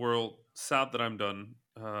 love the world. Sad that I'm done.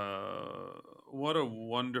 What a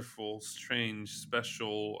wonderful, strange,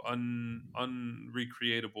 special,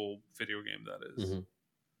 unrecreatable video game that is. Hmm.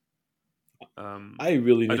 Um, I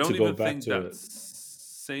really I need to don't go even back think to that it.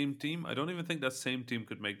 same team. I don't even think that same team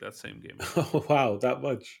could make that same game again. Oh, wow, that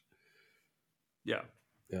much. Yeah,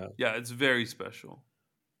 Yeah. yeah, it's very special.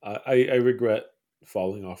 I regret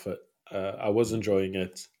falling off it. I was enjoying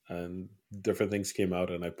it, and different things came out,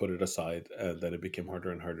 and I put it aside, and then it became harder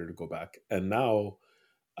and harder to go back. And now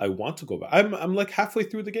I want to go back. I'm like halfway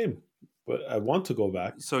through the game, but I want to go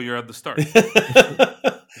back. So you're at the start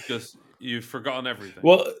because you've forgotten everything.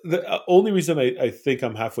 Well, the only reason I think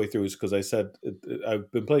I'm halfway through is because I said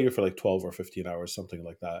I've been playing it for like 12 or 15 hours, something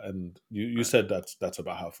like that, and you Right. said that's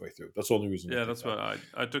about halfway through. That's the only reason I Yeah, think that's that. what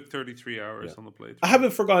I took 33 Yeah. hours on the I playthrough.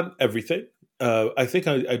 haven't forgotten everything. I think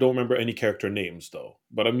I don't remember any character names though,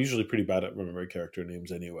 but I'm usually pretty bad at remembering character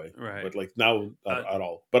names anyway. Right. But like now, not Uh, at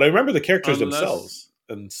all. But I remember the characters unless themselves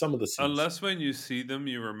and some of the scenes. unless when you see them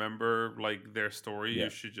you remember like their story, Yeah, you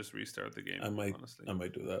should just restart the I game, might honestly. I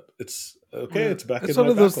might do that. It's okay. Yeah. It's back It's in one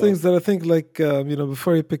my of those backlog. things that I think, like,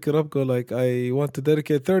 before you pick it up, go like, I want to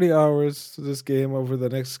dedicate 30 hours to this game over the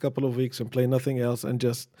next couple of weeks and play nothing else and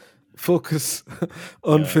just focus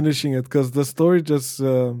on Yeah, finishing it because the story just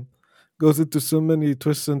goes into so many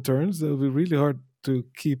twists and turns that it'll be really hard to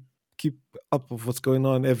keep up with what's going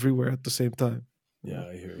on everywhere at the same time. You yeah, know?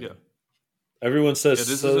 I hear Yeah. you. Everyone says Yeah,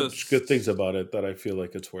 this is a such good things about it that I feel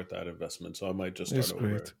like it's worth that investment. So I might just start It's over.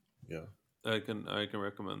 great. Yeah. I can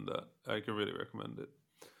recommend that. I can really recommend it.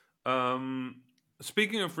 Um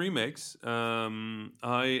speaking of remakes,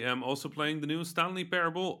 I am also playing the new Stanley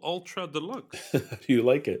Parable Ultra Deluxe. Do you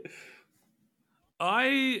like it?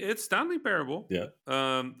 It's Stanley Parable. Yeah.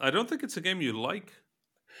 I don't think it's a game you like.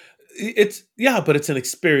 It's yeah, but it's an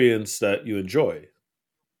experience that you enjoy.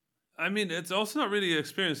 I mean, it's also not really an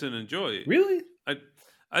experience to enjoy. Really? I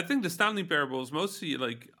I think the Stanley Parable is mostly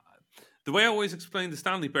like the way I always explain the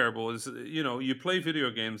Stanley Parable is you play video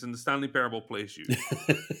games and the Stanley Parable plays you,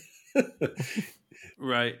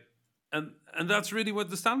 right? And that's really what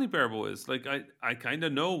the Stanley Parable is. Like I kind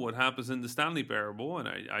of know what happens in the Stanley Parable, and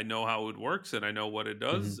I know how it works, and I know what it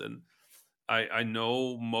does, Mhm. and I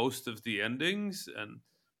know most of the endings, and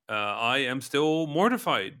I am still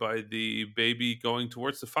mortified by the baby going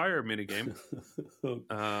towards the fire minigame,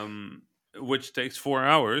 um, which takes 4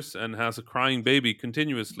 hours and has a crying baby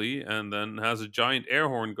continuously, and then has a giant air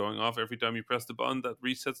horn going off every time you press the button that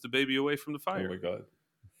resets the baby away from the Oh my fire. god.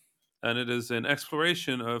 And it is an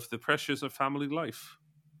exploration of the pressures of family life.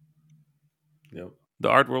 Yep. The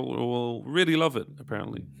art world will really love it,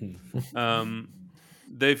 apparently. Mhm. Um,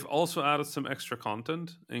 They've also added some extra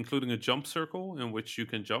content, including a jump circle in which you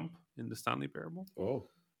can jump in the Stanley Parable, Oh.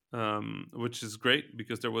 which is great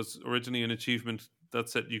because there was originally an achievement that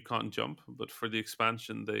said you can't jump, but for the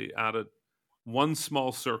expansion, they added one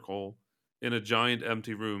small circle in a giant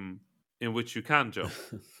empty room in which you can jump.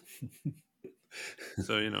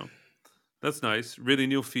 So, that's nice. Really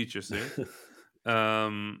new features there.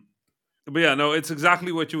 Um, but yeah, no, it's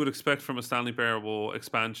exactly what you would expect from a Stanley Parable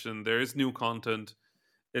expansion. There is new content.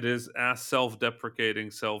 It is as self-deprecating,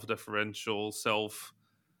 self-deferential,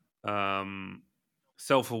 um,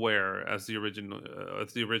 self-aware as the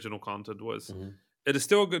original content was. Mhm. It is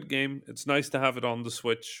still a good game. It's nice to have it on the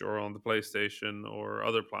Switch or on the PlayStation or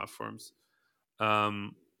other platforms.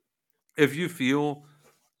 Um, if you feel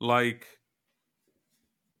like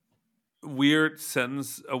a weird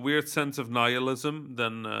sense of nihilism,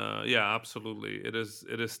 then yeah, absolutely, it is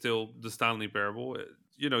still the Stanley Parable.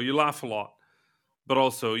 You laugh a lot, but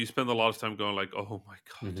also you spend a lot of time going like, oh my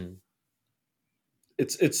god. Mhm.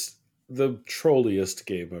 It's the trolliest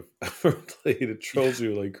game I've ever played. It Yeah. trolls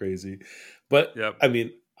you like crazy, but Yep. I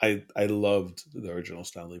mean, I loved the original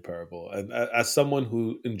Stanley Parable, and as someone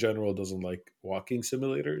who in general doesn't like walking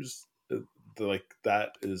simulators, like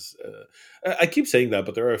that is. I keep saying that,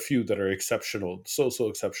 but there are a few that are exceptional, so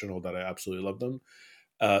exceptional that I absolutely love them.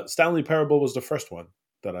 Stanley Parable was the first one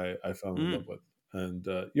that I fell in love Mm. with, and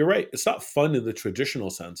you're right. It's not fun in the traditional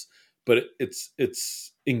sense, but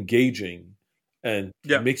it's engaging and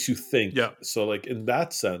Yeah. makes you think. Yeah. So, like in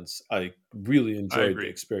that sense, I really I enjoyed the agree.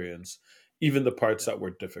 experience, even the parts Yeah. that were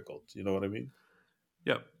difficult. You know what I mean?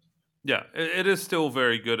 Yeah. Yeah. It is still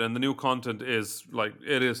very good, and the new content is like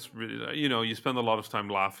it is really. You spend a lot of time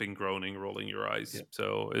laughing, groaning, rolling your eyes. Yeah,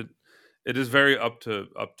 So it is very up to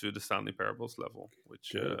the Stanley Parables level,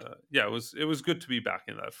 which good. yeah, it was good to be back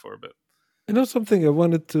in that for a bit. Something I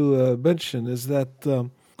wanted to mention is that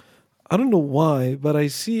I don't know why, but I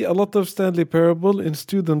see a lot of Stanley Parable in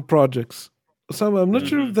student projects. So I'm not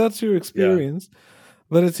sure Mm, if Hmm. that's your yeah. experience,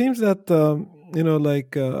 but it seems that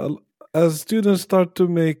like as students start to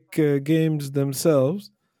make games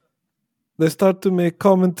themselves, they start to make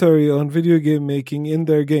commentary on video game making in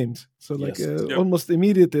their games. So like Yes. Yep. almost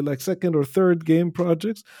immediately, like second or third game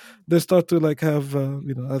projects, they start to like have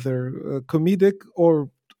either comedic or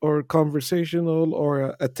conversational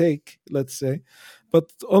or a take, let's say. But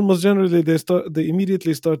almost generally, they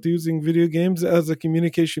immediately start using video games as a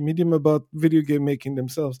communication medium about video game making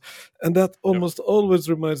themselves, and that Yep. almost always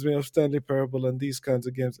reminds me of Stanley Parable and these kinds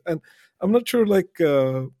of games. And I'm not sure like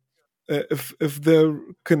if they're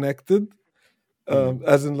connected, Mm.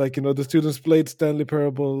 as in like the students played Stanley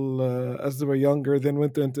Parable as they were younger, then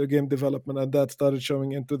went into game development, and that started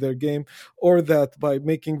showing into their game, or that by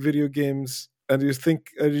making video games and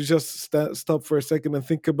you just stop for a second and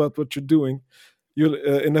think about what you're doing, you'll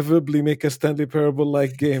inevitably make a Stanley Parable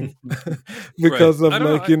like game Right. because of I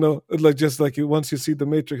don't know. like like just like once you see the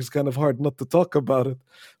Matrix, it's kind of hard not to talk about it.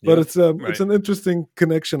 But Yeah. it's Right. an interesting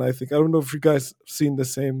connection. I think I don't know if you guys seen the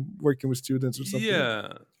same working with students or something.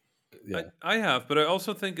 Yeah. I, Yeah. I have, but I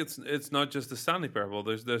also think it's not just the Stanley Parable.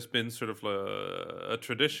 There's been sort of a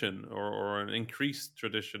tradition or an increased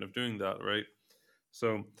tradition of doing that, right? So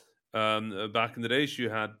back in the days, you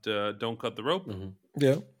had Don't Cut the Rope, Hmm.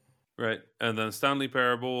 Yeah. right, and then Stanley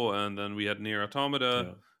Parable, and then we had Near Automata,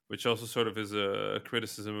 Yeah. which also sort of is a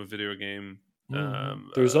criticism of video game Hmm.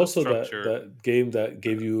 There's also that structure, that game that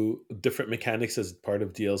gave you different mechanics as part of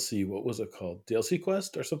DLC. What was it called? DLC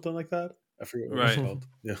Quest or something like that? I forget what it was right? called.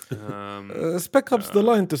 Yeah. Spec Ops: The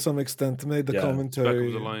Uh, Line to some extent made the Yeah. Spec of the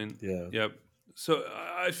commentary. Line. Yeah. Yep. So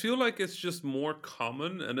I feel like it's just more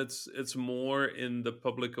common, and it's more in the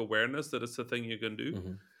public awareness that it's a thing you can do,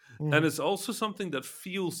 Hmm. and Mhm. it's also something that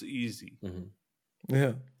feels easy, Hmm.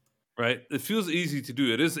 Yeah. right? It feels easy to do.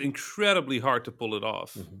 It is incredibly hard to pull it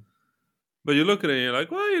off, Hmm. but you look at it and you're like,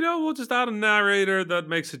 well, we'll just add a narrator that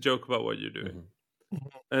makes a joke about what you're doing. Hmm.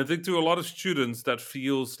 And I think to a lot of students that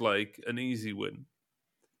feels like an easy win,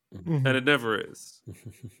 and Hmm. it never is.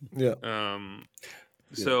 Yeah. Um,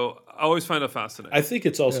 Yeah. so I always find that I fascinating. think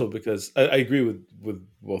it's Yeah. also because I agree with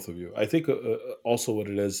both of you. I think also what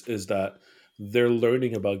it is that they're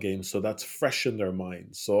learning about games, so that's fresh in their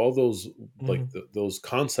minds. So all those Hmm. like those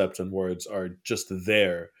concepts and words are just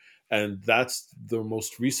there, and that's the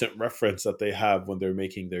most recent reference that they have when they're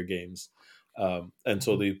making their games. And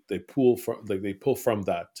so Hmm. they pull from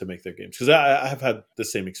that to make their games. Because I have had the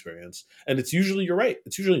same experience, and it's usually you're right.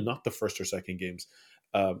 It's usually not the first or second games.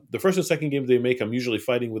 The first and second game they make, I'm usually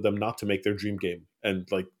fighting with them not to make their dream game, and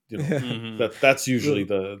like Yeah. Mhm. that's usually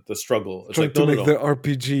the struggle. It's Trying like to no, no, make no. their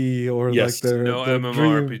RPG or Yes. like their No their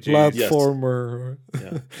dream MMORPGs. Yes. platformer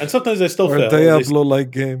Yeah. And sometimes I still or a fail. Diablo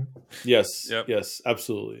like game. Yes, Yep. yes,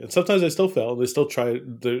 absolutely. And sometimes I still fail. They still try.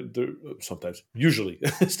 They're sometimes, usually,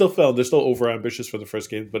 still fail. They're still over ambitious for the first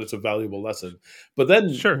game, but it's a valuable lesson. But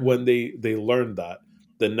then Sure. when they learn that,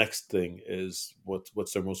 the next thing is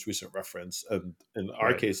what's their most recent reference, and in our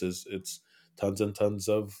Right. cases, it's tons and tons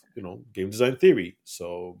of game design theory.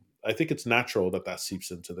 So I think it's natural that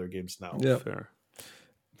seeps into their games now. Yeah. Fair.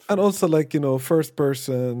 And also, like, first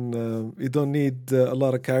person, you don't need a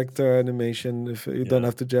lot of character animation if you don't Yeah.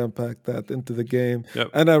 have to jam pack that into the game. Yep.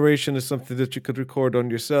 And narration is something that you could record on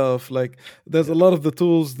yourself. Like, there's a lot of the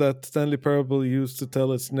tools that Stanley Parable used to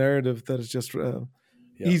tell its narrative that is just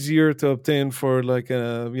easier to obtain for like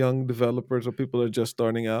young developers or people who are just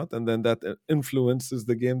starting out. And then that influences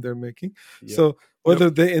the game they're making. Yeah. So whether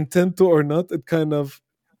they intend to or not, it kind of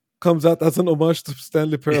comes out as an homage to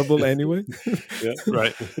Stanley Parable anyway. Yeah.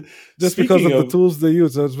 Right. Just because Speaking of the tools they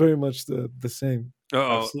use, that's very much the same.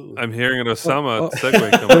 Oh, Absolutely. I'm hearing an Osama Oh,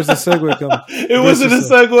 segue coming. There's a segue coming. It wasn't a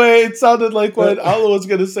segue. It sounded like what Uh, Allah was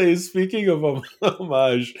going to say. Speaking of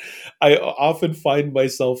homage, I often find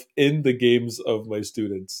myself in the games of my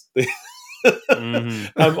students.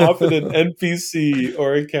 Mhm. I'm often an NPC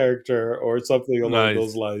or a character or something along Nice.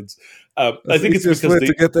 those lines. That's I think the it's easiest because way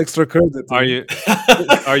to get extra credit. Are you?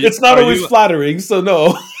 Are you? it's not are always you- flattering, so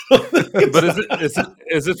no. But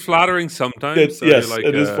is it flattering sometimes? Are you Yes, like,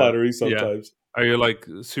 it is flattering yeah. sometimes. Are you like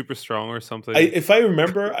super strong or something? If I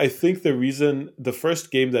remember, I think the reason the first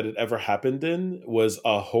game that it ever happened in was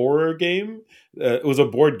a horror game. It was a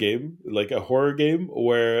board game, like a horror game,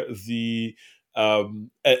 where the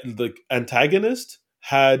antagonist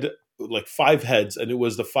had like 5 heads, and it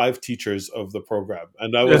was the 5 teachers of the program,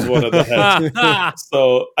 and I was one of the heads.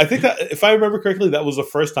 So I think that if I remember correctly, that was the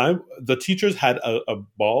first time the teachers had a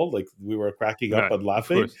ball, like we were cracking up Right, and of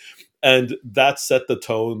laughing. course. And that set the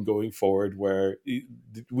tone going forward, where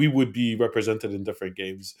we would be represented in different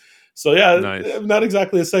games. So yeah, Nice. not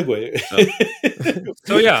exactly a segue.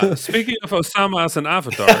 So yeah, speaking of Osama as an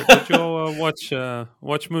avatar, did you all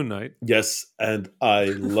watch Moon Knight? Yes, and I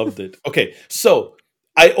loved it. Okay, so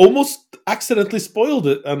I almost accidentally spoiled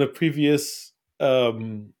it on a previous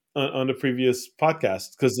on a previous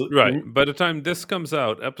podcast because Right. By the time this comes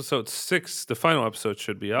out, episode 6, the final episode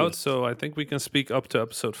should be out. Yes. So I think we can speak up to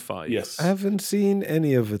episode 5. Yes, I haven't seen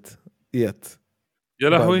any of it yet.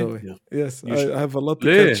 Yalla by hui. the way. Yeah. Yes, You should. I have a lot to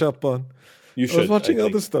Lee. catch up on. you I should. was watching I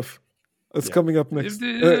other think. stuff. It's Yeah. coming up next.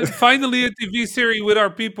 Finally, a TV series with our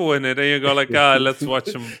people in it, and you go like, let's watch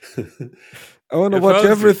them. I want to If watch I was-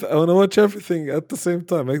 everything. I want to watch everything at the same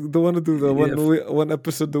time. I don't want to do the Yeah. one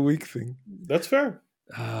episode a week thing. That's fair.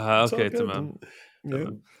 It's all Okay, good. Tamam. Yeah.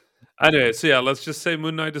 Anyway, so yeah, let's just say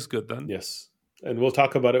Moon Knight is good then. Yes, and we'll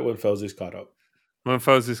talk about it when Fauzi's caught up. When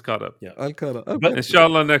Fauzi's caught up. Yeah. I'll cut it. Okay. But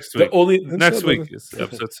Inshallah, next The week. only Next Inshallah. week is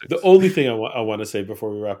episode 6. The only thing I want to say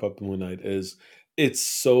before we wrap up Moon Knight is it's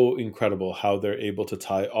so incredible how they're able to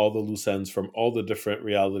tie all the loose ends from all the different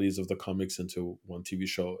realities of the comics into one TV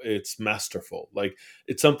show. It's masterful. Like,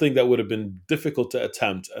 it's something that would have been difficult to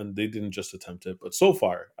attempt, and they didn't just attempt it. But so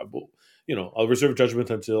far, I'll reserve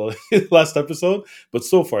judgment until last episode. But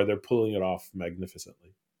so far, they're pulling it off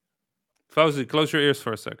magnificently. Fauzi, close your ears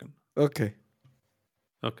for a second. Okay.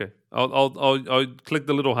 Okay, I'll click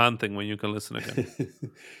the little hand thing when you can listen again.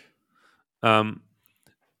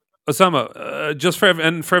 Osama, just for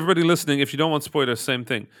everybody listening, if you don't want spoilers, same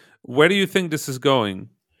thing. Where do you think this is going?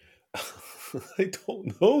 I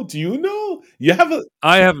don't know. Do you know? You have a.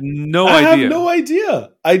 I have no I idea. have no idea.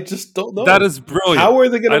 I just don't know. That is brilliant. How are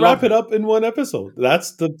they going I to wrap love it up in one episode?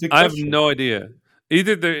 That's the big I have question. no idea.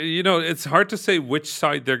 Either it's hard to say which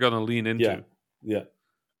side they're going to lean into. Yeah.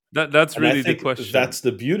 That's And I really the think question. that's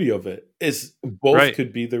the beauty of it. Is both Right.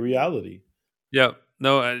 could be the reality. Yeah.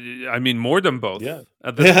 No, I mean more than both. Yeah.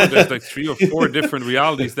 At this point, there's like 3 or 4 different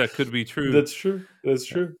realities that could be true, That's true. That's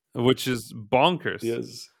true. which is bonkers.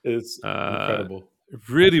 Yes, it's incredible.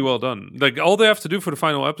 Really well done. Like all they have to do for the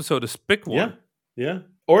final episode is pick one. Yeah,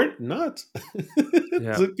 or not.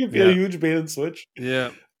 So it could be a huge bait and switch. Yeah.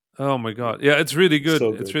 Oh my god. Yeah, it's really good. So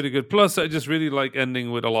It's good. really good. Plus, I just really like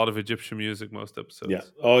ending with a lot of Egyptian music most episodes. Yeah.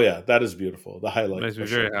 Oh yeah, that is beautiful. The highlight Makes me for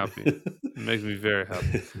very sure. happy. It makes me very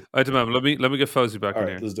happy. All right, Tamam, let me get Fauzi back All in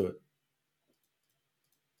right, here. let's do it.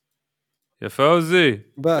 Yeah, Fauzi.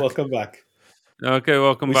 Back. Welcome back. Okay,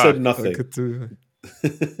 welcome We back. said nothing. Good to-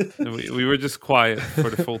 We were just quiet for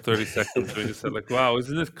the full 30 seconds. We just said like, wow,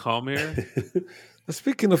 isn't it calm here?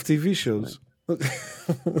 Speaking of TV shows,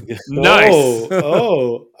 Nice.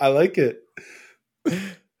 Oh, I like it.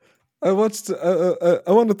 I watched.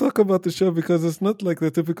 I want to talk about the show because it's not like the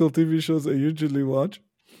typical TV shows I usually watch.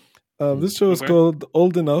 This Mm, show is Okay. called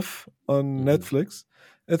Old Enough on mhm, Netflix.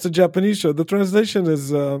 It's a Japanese show. The translation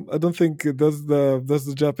is I don't think it does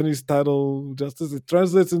the Japanese title justice. It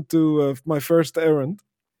translates into My First Errand,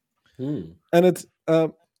 mm, and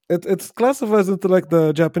it's classifies into like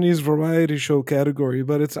the Japanese variety show category.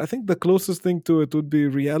 But it's I think the closest thing to it would be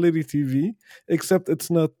reality TV, except it's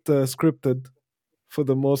not scripted for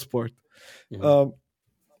the most part. mhm. Um,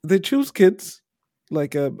 they choose kids,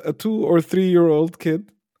 like a 2 or 3 year old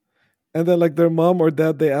kid, and then like their mom or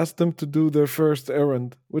dad, they ask them to do their first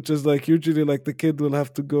errand, which is like usually like the kid will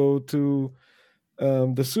have to go to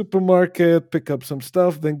the supermarket, pick up some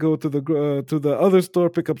stuff, then go to the other store,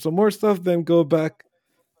 pick up some more stuff, then go back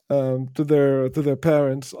to their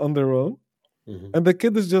parents on their own. Mhm. And the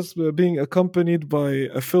kid is just being accompanied by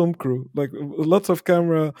a film crew, like lots of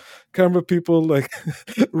camera people, like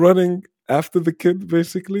running after the kid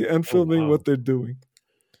basically and Oh filming wow. what they're doing.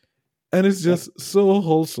 And it's That, just so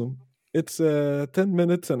wholesome. It's 10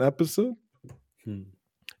 minutes an episode. hmm.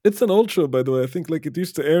 It's an old show, by the way. I think like it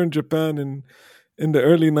used to air in Japan in the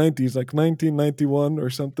early '90s, like 1991 or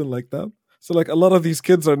something like that. So like a lot of these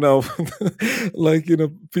kids are now like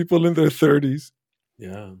people in their 30s.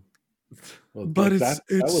 Yeah. Well, But like it's that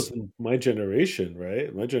it's was my generation,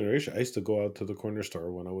 right? My generation. I used to go out to the corner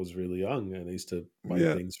store when I was really young, and I used to buy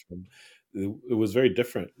yeah, things from. It was very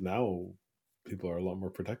different. Now, people are a lot more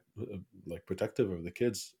protective of the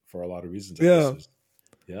kids for a lot of reasons. I guess. yeah.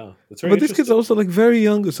 Yeah, that's very But these kids are interesting. also like very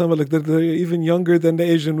young. Some are like they're even younger than the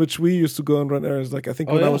age in which we used to go and run errands. Like I think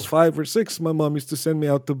Oh when I was yeah, 5 or 6, my mom used to send me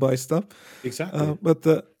out to buy stuff. exactly. But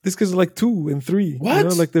these kids are like 2 and 3.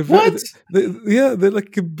 What? Like they're What? yeah, they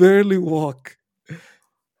like can barely walk.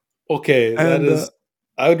 Okay, that And is.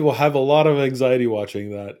 I would have a lot of anxiety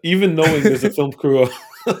watching that, even knowing there's a film crew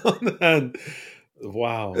on hand.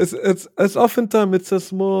 Wow. it's oftentimes it's a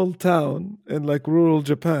small town in like rural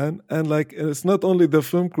Japan, and like it's not only the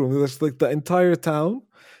film crew. There's like the entire town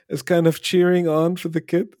is kind of cheering on for the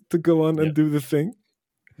kid to go on Yeah, and do the thing.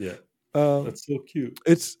 yeah. Um, That's so cute.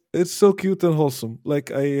 it's so cute and wholesome. Like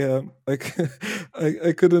like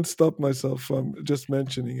I couldn't stop myself from just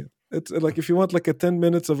mentioning it. It's like if you want like a 10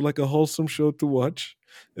 minutes of like a wholesome show to watch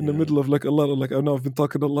in the Yeah, middle of like a lot of like I know I've been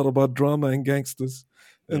talking a lot about drama and gangsters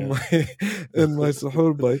in yeah, my in my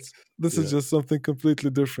suhoor bites. This is yeah. just something completely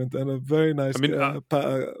different and a very I nice mean,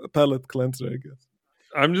 palate cleanser, I guess.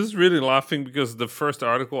 I'm just really laughing because the first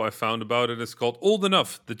article I found about it is called "Old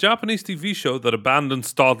Enough," the Japanese TV show that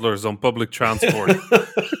abandons toddlers on public transport.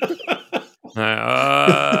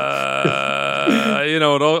 You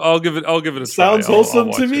know what? I'll give it. I'll give it a try. Sounds I'll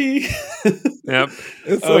wholesome to watch it. me. Yep.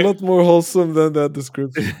 It's Oh, a wait. lot more wholesome than that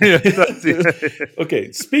description. Yeah. That's it.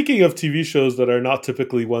 Okay, speaking of TV shows that are not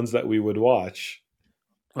typically ones that we would watch,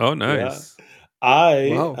 Oh, yeah, nice. I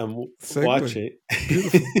Wow, am segue, watching.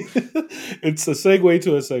 beautiful. It's a segue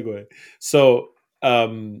to a segue. So,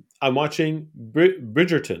 I'm watching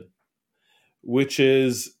Bridgerton, which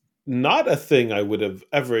is not a thing I would have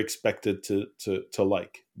ever expected to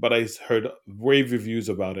like, but I heard rave reviews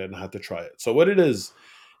about it and had to try it. So, what it is,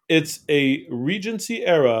 it's a Regency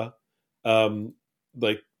era, um,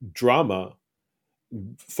 like drama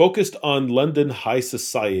focused on London high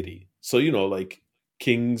society. So like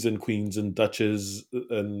kings and queens and duchess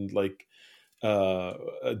and like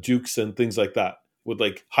dukes and things like that, with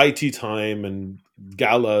like high tea time and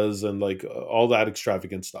galas and like all that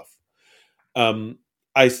extravagant stuff. Um,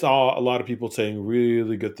 I saw a lot of people saying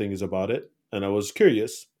really good things about it, and I was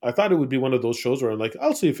curious. I thought it would be one of those shows where I'm like,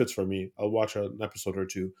 I'll see if it's for me. I'll watch an episode or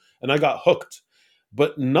two, and I got hooked.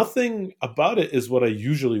 But nothing about it is what I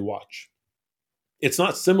usually watch. It's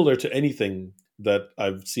not similar to anything that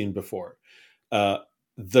I've seen before. Uh,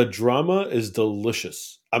 the drama is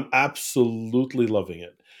delicious. I'm absolutely loving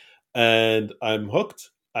it, and I'm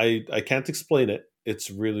hooked. I can't explain it. It's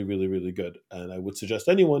really really really good, and I would suggest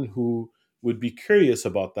anyone who would be curious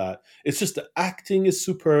about that. It's just the acting is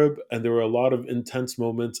superb, and there were a lot of intense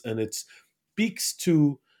moments, and it speaks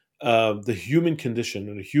to the human condition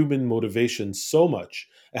and the human motivation so much.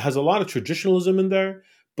 It has a lot of traditionalism in there,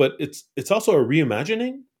 but it's also a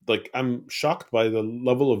reimagining. Like I'm shocked by the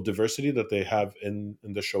level of diversity that they have in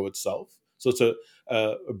the show itself. So it's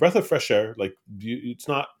a breath of fresh air. Like it's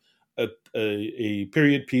not a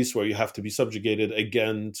period piece where you have to be subjugated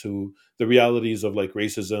again to the realities of like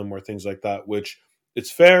racism or things like that, which it's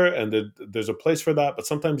fair and there's a place for that, but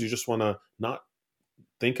sometimes you just want to not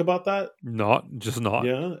think about that. Not just not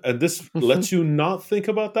Yeah, and this lets you not think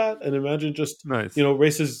about that and imagine just nice.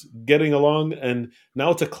 races getting along, and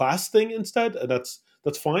now it's a class thing instead, and that's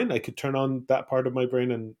fine. I could turn on that part of my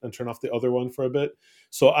brain and turn off the other one for a bit.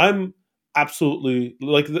 So I'm absolutely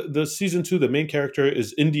like the season 2. The main character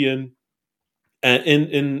is Indian, and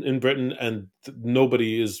in Britain, and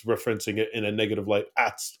nobody is referencing it in a negative light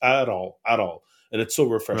at all, and it's so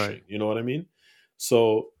Right. refreshing. You know what I mean?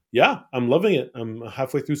 So yeah, I'm loving it. I'm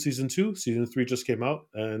halfway through season 2. Season 3 just came out,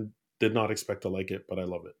 and did not expect to like it, but I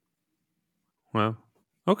love it. Well,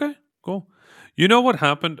 okay, cool. You know what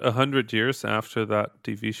happened 100 years after that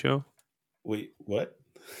TV show? Wait, what?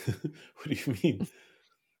 What do you mean?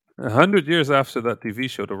 100 years after that TV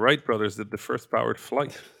show, the Wright brothers did the first powered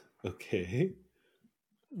flight, Okay.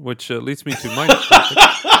 which leads me to my next topic.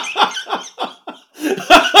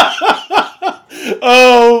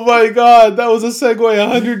 Oh my god, that was a segue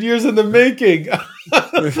 100 years in the making.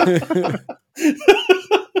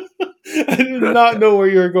 I did not know where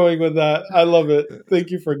you were going with that. I love it. Thank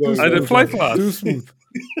you for going I there. did flight Too class. smooth.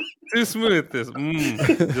 Too smooth. This,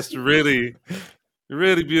 just really,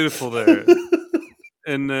 really beautiful there.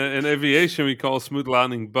 In aviation, we call smooth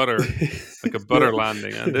landing butter, like a butter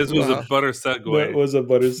landing, and this was a Wow. butter That segue. was a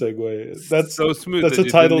butter segue. That's So smooth that's that the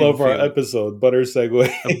you didn't title even of our feel it. episode, Butter Segue.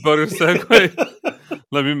 A butter segue.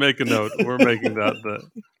 Let me make a note. We're making that the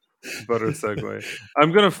butter segue.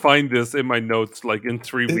 I'm gonna find this in my notes like in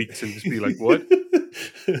 3 weeks and just be like, "What?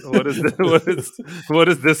 What is this? What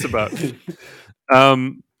is this about?"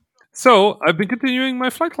 So I've been continuing my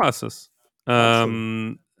flight classes,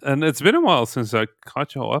 Awesome. and it's been a while since I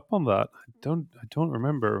caught you up on that. I don't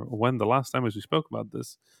remember when the last time was we spoke about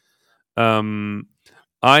this. Um,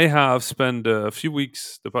 I have spent the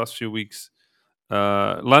past few weeks,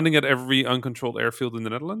 landing at every uncontrolled airfield in the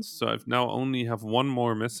Netherlands. So I've now only have one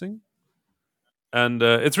more missing, and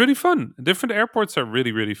it's really fun. Different airports are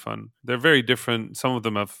really really fun. They're very different. Some of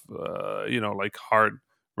them have like hard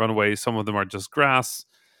runways. Some of them are just grass.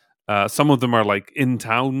 Some of them are like in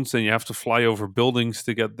towns, and you have to fly over buildings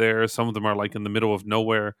to get there. Some of them are like in the middle of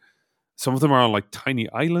nowhere. Some of them are on like tiny Mm.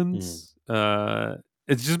 islands.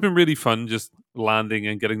 It's just been really fun, just landing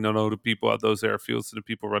and getting to know the people at those airfields, and the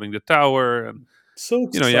people running the tower, and So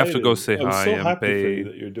you have to go exciting. say I'm hi so and happy for you pay.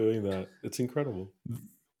 that you're doing that. It's incredible.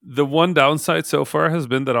 The one downside so far has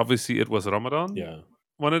been that obviously it was Ramadan Yeah.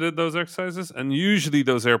 when I did those exercises, and usually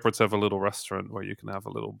those airports have a little restaurant where you can have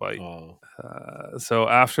a little bite. Oh. So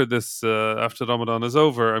after Ramadan is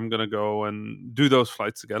over, I'm gonna go and do those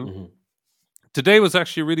flights again. Mhm. Today was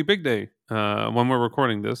actually a really big day when we're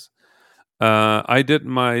recording this. I did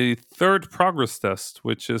my third progress test,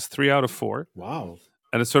 which is 3 out of 4, Wow.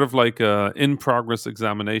 and it's sort of like a in progress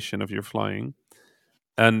examination of your flying,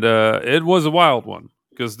 and it was a wild one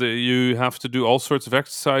because you have to do all sorts of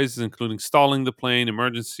exercises, including stalling the plane,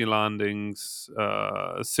 emergency landings,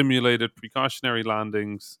 simulated precautionary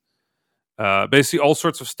landings, basically all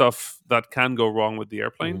sorts of stuff that can go wrong with the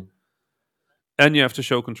airplane. Mhm. And you have to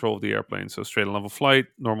show control of the airplane. So straight and level flight,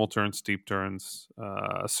 normal turns, steep turns,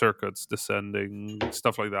 circuits, descending,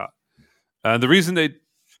 stuff like that. And the reason they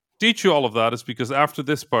teach you all of that is because after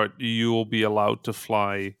this part, you will be allowed to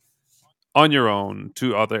fly on your own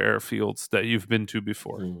to other airfields that you've been to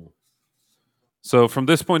before. Mm. So from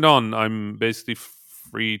this point on, I'm basically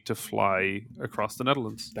free to fly across the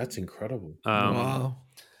Netherlands. That's incredible. Wow.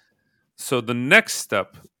 So the next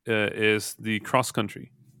step is the cross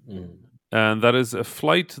country. Mm. And that is a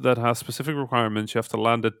flight that has specific requirements. You have to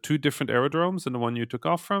land at 2 different aerodromes and the one you took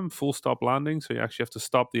off from, full stop landing. So you actually have to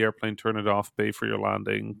stop the airplane, turn it off, pay for your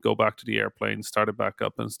landing, go back to the airplane, start it back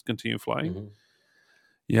up, and continue flying. Mhm.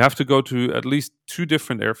 You have to go to at least 2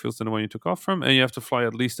 different airfields than the one you took off from, and you have to fly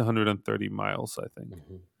at least 130 miles, I think.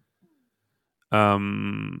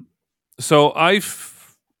 Mhm. So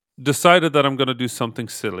I've decided that I'm going to do something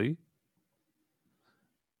silly.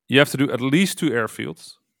 You have to do at least 2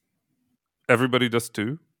 airfields. Everybody does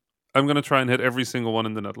 2. I'm going to try and hit every single one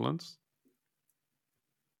in the Netherlands,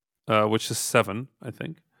 which is 7, I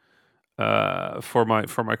think, for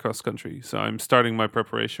my cross country. So I'm starting my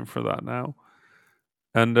preparation for that now,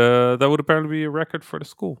 and that would apparently be a record for the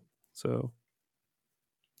school. So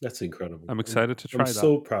That's incredible. I'm excited to I'm try that.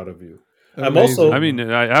 so proud of you. I'm Amazing. also I mean,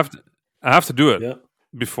 I have to do it yeah.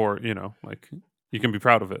 before like you can be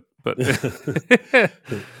proud of it. But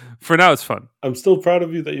for now, it's fun. I'm still proud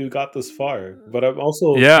of you that you got this far, but I'm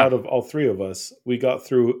also Yeah. proud of all 3 of us. We got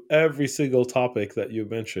through every single topic that you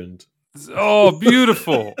mentioned. Oh,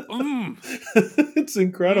 beautiful! It's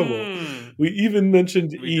incredible. We even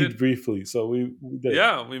mentioned Eid did. briefly, so we did.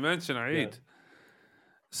 Yeah, we mentioned our Yeah. Eid.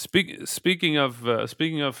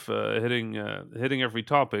 hitting every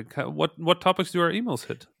topic, what topics do our emails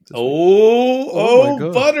hit this week? Oh my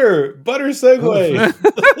god. Butter segue.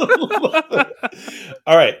 Love it.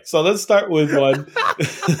 All right, so let's start with one.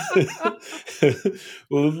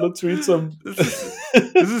 Well, let's read some. this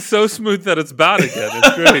is this is so smooth that it's bad again.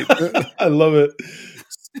 It's great. I love it.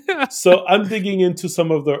 So I'm digging into some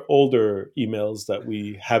of the older emails that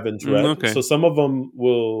we haven't read. Okay. So some of them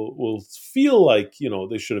will feel like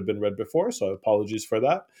they should have been read before. So apologies for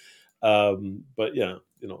that. But yeah,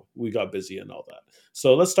 we got busy and all that.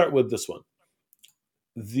 So let's start with this one.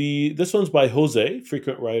 This one's by Jose,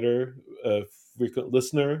 frequent writer, frequent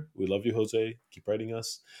listener. We love you, Jose. Keep writing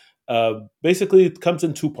us. Basically, it comes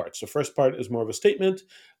in two parts. The first part is more of a statement.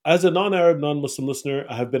 As a non-Arab, non-Muslim listener,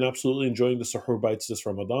 I have been absolutely enjoying the Sahur Bites this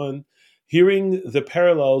Ramadan. Hearing the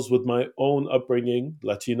parallels with my own upbringing,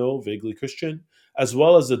 Latino, vaguely Christian, as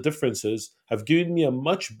well as the differences, have given me a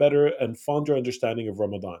much better and fonder understanding of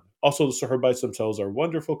Ramadan. Also, the Sahur Bites themselves are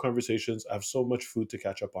wonderful conversations. I have so much food to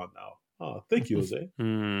catch up on now. Oh, thank you, Jose.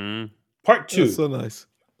 Hmm. Part That's two. so nice.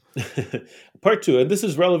 Part two, and this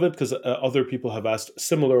is relevant because other people have asked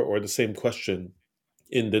similar or the same question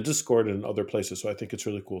in the Discord and other places. So I think it's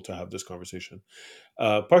really cool to have this conversation.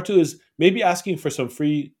 Part two is maybe asking for some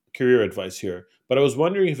free career advice here, but I was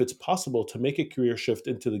wondering if it's possible to make a career shift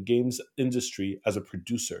into the games industry as a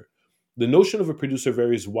producer. The notion of a producer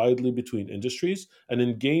varies widely between industries, and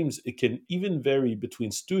in games, it can even vary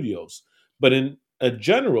between studios. But in a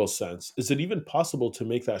general sense, is it even possible to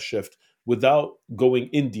make that shift without going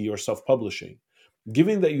indie or self publishing?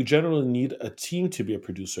 Given that you generally need a team to be a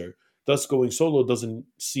producer, thus going solo doesn't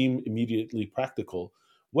seem immediately practical.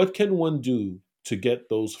 What can one do to get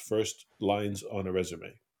those first lines on a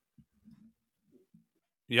resume?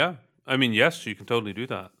 Yeah, I mean, yes, you can totally do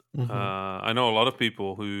that. Hmm. I know a lot of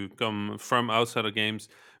people who come from outside of games.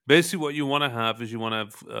 Basically, what you want to have is you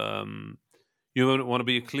want to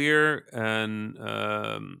be a clear and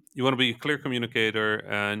you want to be a clear communicator,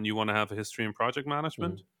 and you want to have a history in project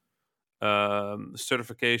management, Mhm.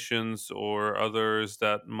 certifications, or others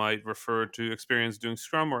that might refer to experience doing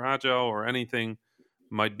Scrum or Agile or anything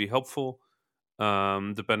might be helpful,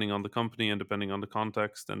 depending on the company and depending on the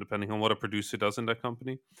context and depending on what a producer does in that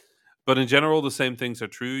company. But in general, the same things are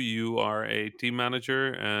true. You are a team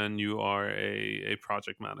manager and you are a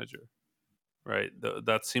project manager, right?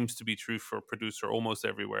 That seems to be true for a producer almost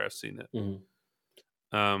everywhere I've seen it. Mhm.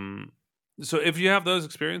 Um, so if you have those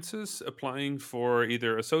experiences, applying for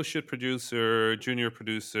either associate producer, junior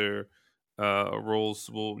producer roles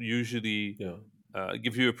will usually Yeah.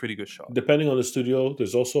 give you a pretty good shot. Depending on the studio,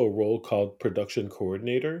 there's also a role called production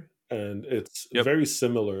coordinator, and it's Yep. very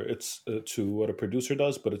similar. It's to what a producer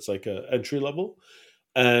does, but it's like a entry level.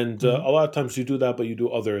 And Hmm. a lot of times you do that, but you do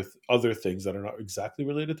other things that are not exactly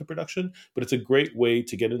related to production. But it's a great way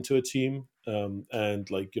to get into a team, and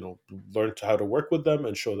learn how to work with them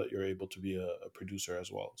and show that you're able to be a producer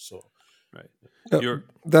as well. So Right. Yeah, You're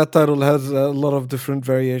that title has a lot of different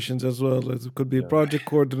variations as well. It could be yeah, project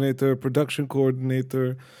coordinator, production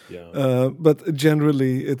coordinator, yeah, but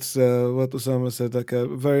generally it's what Osama said, like a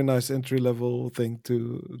very nice entry level thing to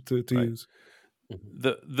right. use. mhm,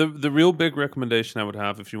 The real big recommendation I would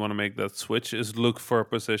have if you want to make that switch is look for a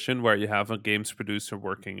position where you have a games producer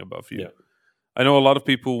working above you. yeah, I know a lot of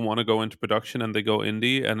people want to go into production and they go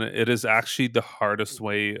indie, and it is actually the hardest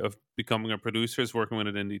way of becoming a producer is working with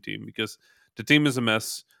an indie team because the team is a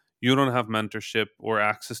mess. You don't have mentorship or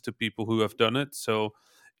access to people who have done it. So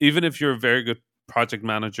even if you're a very good project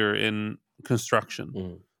manager in construction,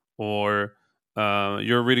 mhm, or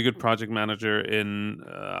you're a really good project manager in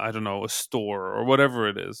I don't know, a store or whatever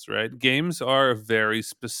it is, right? Games are a very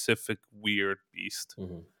specific weird beast,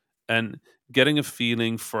 mhm, and getting a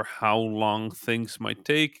feeling for how long things might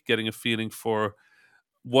take, getting a feeling for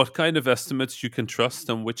what kind of estimates you can trust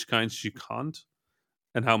and which kinds you can't,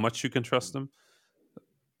 and how much you can trust them,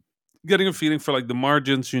 getting a feeling for like the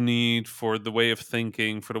margins you need, for the way of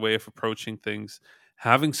thinking, for the way of approaching things.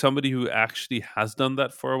 Having somebody who actually has done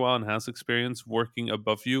that for a while and has experience working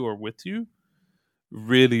above you or with you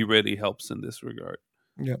really, really helps in this regard.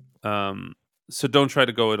 Yeah, Um, so don't try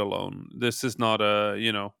to go it alone. This is not a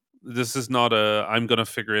I'm gonna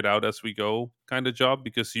figure it out as we go kind of job,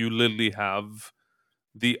 because you literally have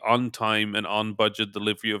the on time and on budget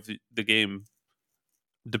delivery of the game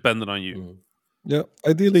dependent on you. yeah.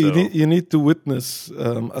 Ideally, So you need to witness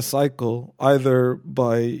a cycle either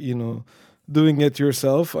by doing it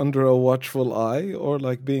yourself under a watchful eye, or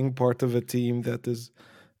like being part of a team that is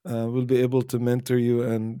will be able to mentor you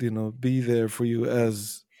and be there for you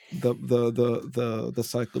as the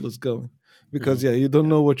cycle is going. because Mhm. yeah, you don't Yeah.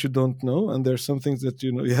 know what you don't know, and there's some things that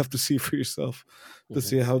you have to see for yourself to Mhm.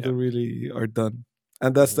 see how they Yeah. really are done,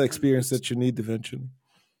 and that's the Mhm. And experience it's that you need eventually.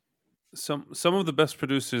 some of the best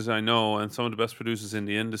producers I know, and some of the best producers in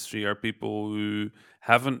the industry are people who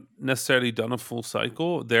haven't necessarily done a full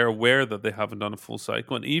cycle. They're aware that they haven't done a full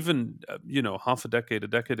cycle, and even half a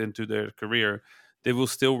decade into their career, they will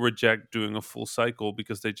still reject doing a full cycle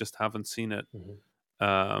because they just haven't seen it.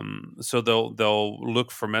 Mhm. So they'll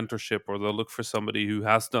look for mentorship, or they'll look for somebody who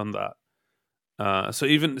has done that. So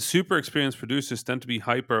even super experienced producers tend to be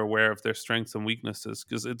hyper aware of their strengths and weaknesses,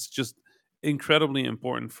 because it's just incredibly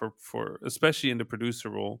important for especially in the producer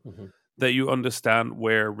role, Mhm. that you understand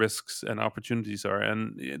where risks and opportunities are,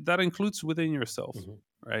 and that includes within yourself, Mhm.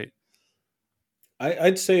 right?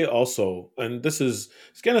 I'd say also, and it's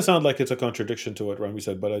gonna sound like it's a contradiction to what Rami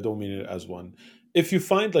said, but I don't mean it as one. If you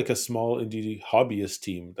find like a small indie hobbyist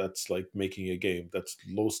team that's like making a game that's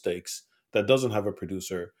low stakes, that doesn't have a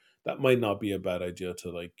producer, that might not be a bad idea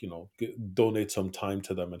to like donate some time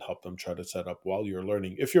to them and help them try to set up while you're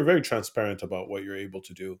learning. If you're very transparent about what you're able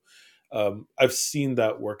to do, I've seen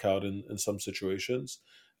that work out in some situations.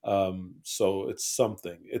 So it's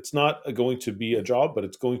something. It's not going to be a job, but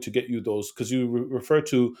it's going to get you those, because you refer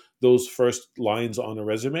to those first lines on a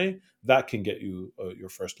resume. That can get you your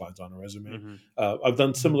first lines on a resume. Hmm. I've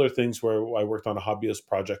done Mhm. similar things where I worked on a hobbyist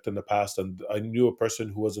project in the past, and I knew a person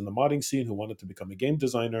who was in the modding scene who wanted to become a game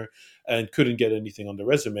designer and couldn't get anything on the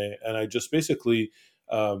resume, and I just basically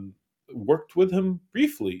um, worked with him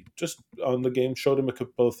briefly just on the game, showed him a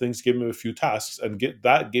couple of things, gave him a few tasks, and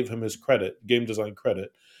gave him his credit, game design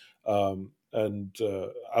credit, and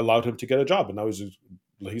allowed him to get a job. And now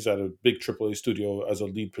he's at a big AAA studio as a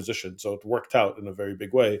lead position. So it worked out in a very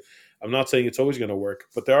big way. I'm not saying it's always going to work,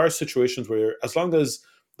 but there are situations where, as long as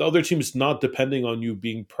the other team is not depending on you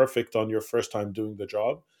being perfect on your first time doing the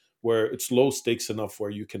job, where it's low stakes enough where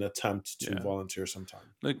you can attempt to Yeah, volunteer some time.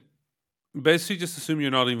 like basically just assume you're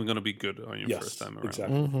not even going to be good on your first Yes, time around,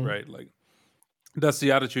 exactly. Mhm. right? Like that's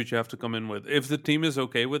the attitude you have to come in with. If the team is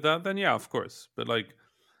okay with that, then yeah, of course. But like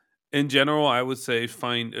in general, I would say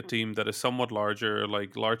find a team that is somewhat larger,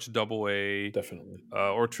 like large double A Definitely.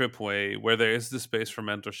 or triple A, where there is the space for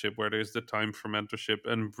mentorship, where there's the time for mentorship,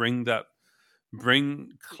 and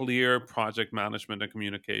bring clear project management and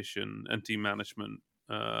communication and team management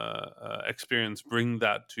experience. Bring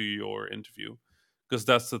that to your interview, because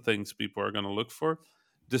that's the things people are going to look for.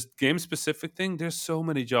 This game specific thing, there's so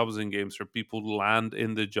many jobs in games where people land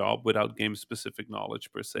in the job without game specific knowledge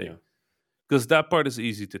per se, Yeah. because that part is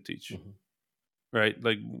easy to teach, Mhm. right?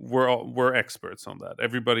 Like we're experts on that.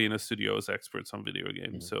 Everybody in a studio is experts on video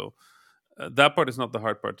games, Mhm. so that part is not the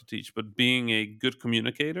hard part to teach. But being a good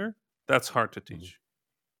communicator, that's hard to Mhm. teach,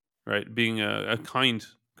 right? Being a kind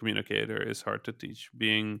communicator is hard to teach.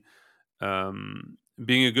 Being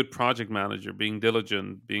a good project manager, being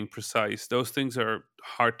diligent, being precise, those things are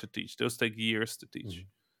hard to teach. Those take years to teach. Mhm.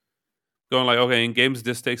 Going like, okay, in games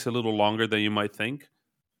this takes a little longer than you might think.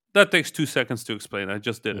 That takes 2 seconds to explain. I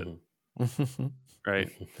just did it, Mhm. right?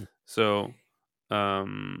 So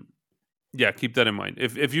um yeah, keep that in mind.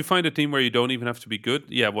 If you find a team where you don't even have to be good,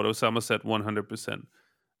 yeah, what Osama said, 100%.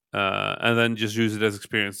 And then just use it as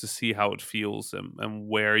experience to see how it feels, and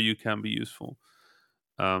where you can be useful.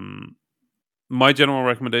 Um, my general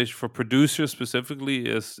recommendation for producers specifically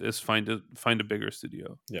is find a bigger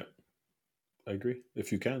studio. Yeah, I agree.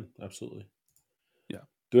 If you can, absolutely. Yeah,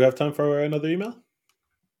 Do we have time for another email?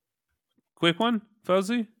 quick one,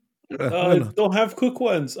 Fauzi. Why I not? don't have quick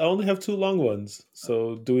ones. I only have two long ones.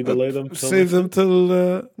 So do we delay them till Save next them week?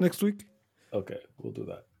 till next week. Okay, we'll do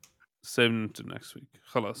Save them to next week.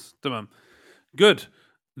 Khalas, tamam. Good.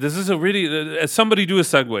 This is a really somebody do a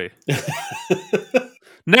segue that.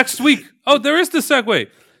 next week. Oh, there is the segue.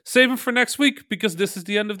 Save them for next week because this is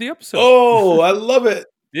the end of the episode. Oh, I love it.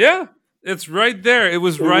 Yeah, it's right there. It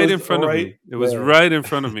was It right in was front of right me. It was there. right in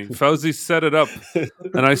front of me. Fauzi set it up,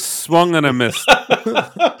 and I swung and I missed,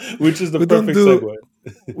 Which is the we don't perfect do segue.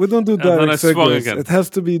 we don't do and then I direct swung segues. again. It has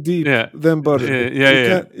to be deep, Yeah, then yeah, butter. yeah,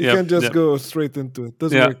 yeah. You Yep, can't just yep, go straight into it.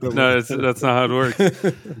 Doesn't yeah. work that No, that's not how it works.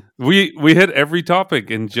 We hit every topic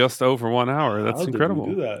in just over 1 hour. That's How did we do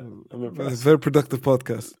incredible. that? I'm way. impressed. Very productive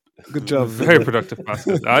podcast. Good job, Very everybody. productive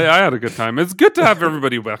podcast. I had a good time. It's good to have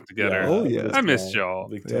everybody back together. Oh Yeah, yeah, I big missed time. y'all.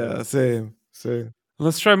 Big yeah. time. Same.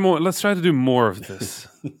 Let's try more. Let's try to do more of this.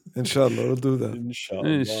 Inshallah, we'll do that Inshallah.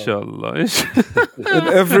 Inshallah.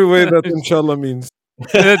 in every way that inshallah means.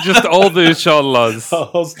 Yeah, just all the inshallahs.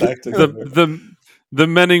 All stacked The together. the the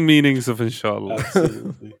many meanings of inshallah.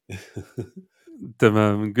 Absolutely.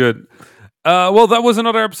 Tamam, good. Well, that was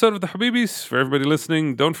another episode of the Habibis. For everybody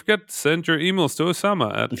listening, don't forget to send your emails to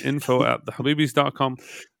Osama at info@thehabibis.com.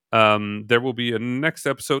 There will be a next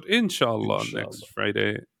episode, inshallah, next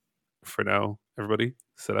Friday. For now, everybody,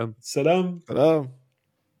 salam. Salam. Salam.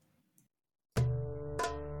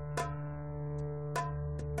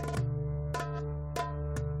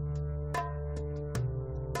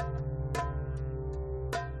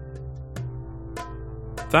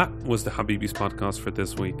 That was the Habibis podcast for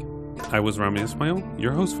this week. I was Rami Ismail,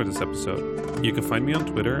 your host for this episode. You can find me on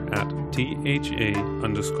Twitter at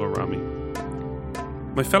 @THA_Rami.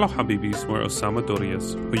 My fellow Habibis were Osama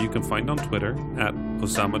Dorias, who you can find on Twitter at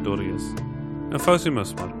Osama Dorias, and Fauzi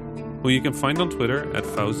Mesmar, who you can find on Twitter at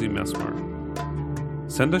Fauzi Mesmar.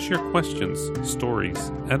 Send us your questions,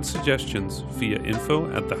 stories, and suggestions via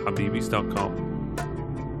info@thehabibis.com.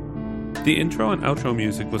 The intro and outro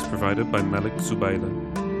music was provided by Malik Zubaila,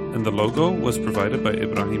 and the logo was provided by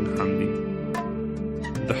Ibrahim Hamdi.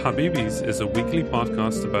 The Habibis is a weekly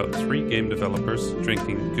podcast about 3 game developers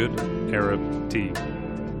drinking good Arab tea,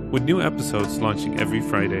 with new episodes launching every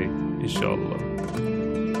Friday, inshallah.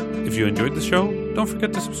 If you enjoyed the show, don't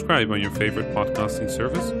forget to subscribe on your favorite podcasting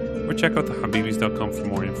service or check out thehabibis.com for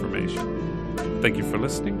more information. Thank you for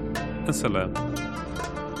listening, and salam.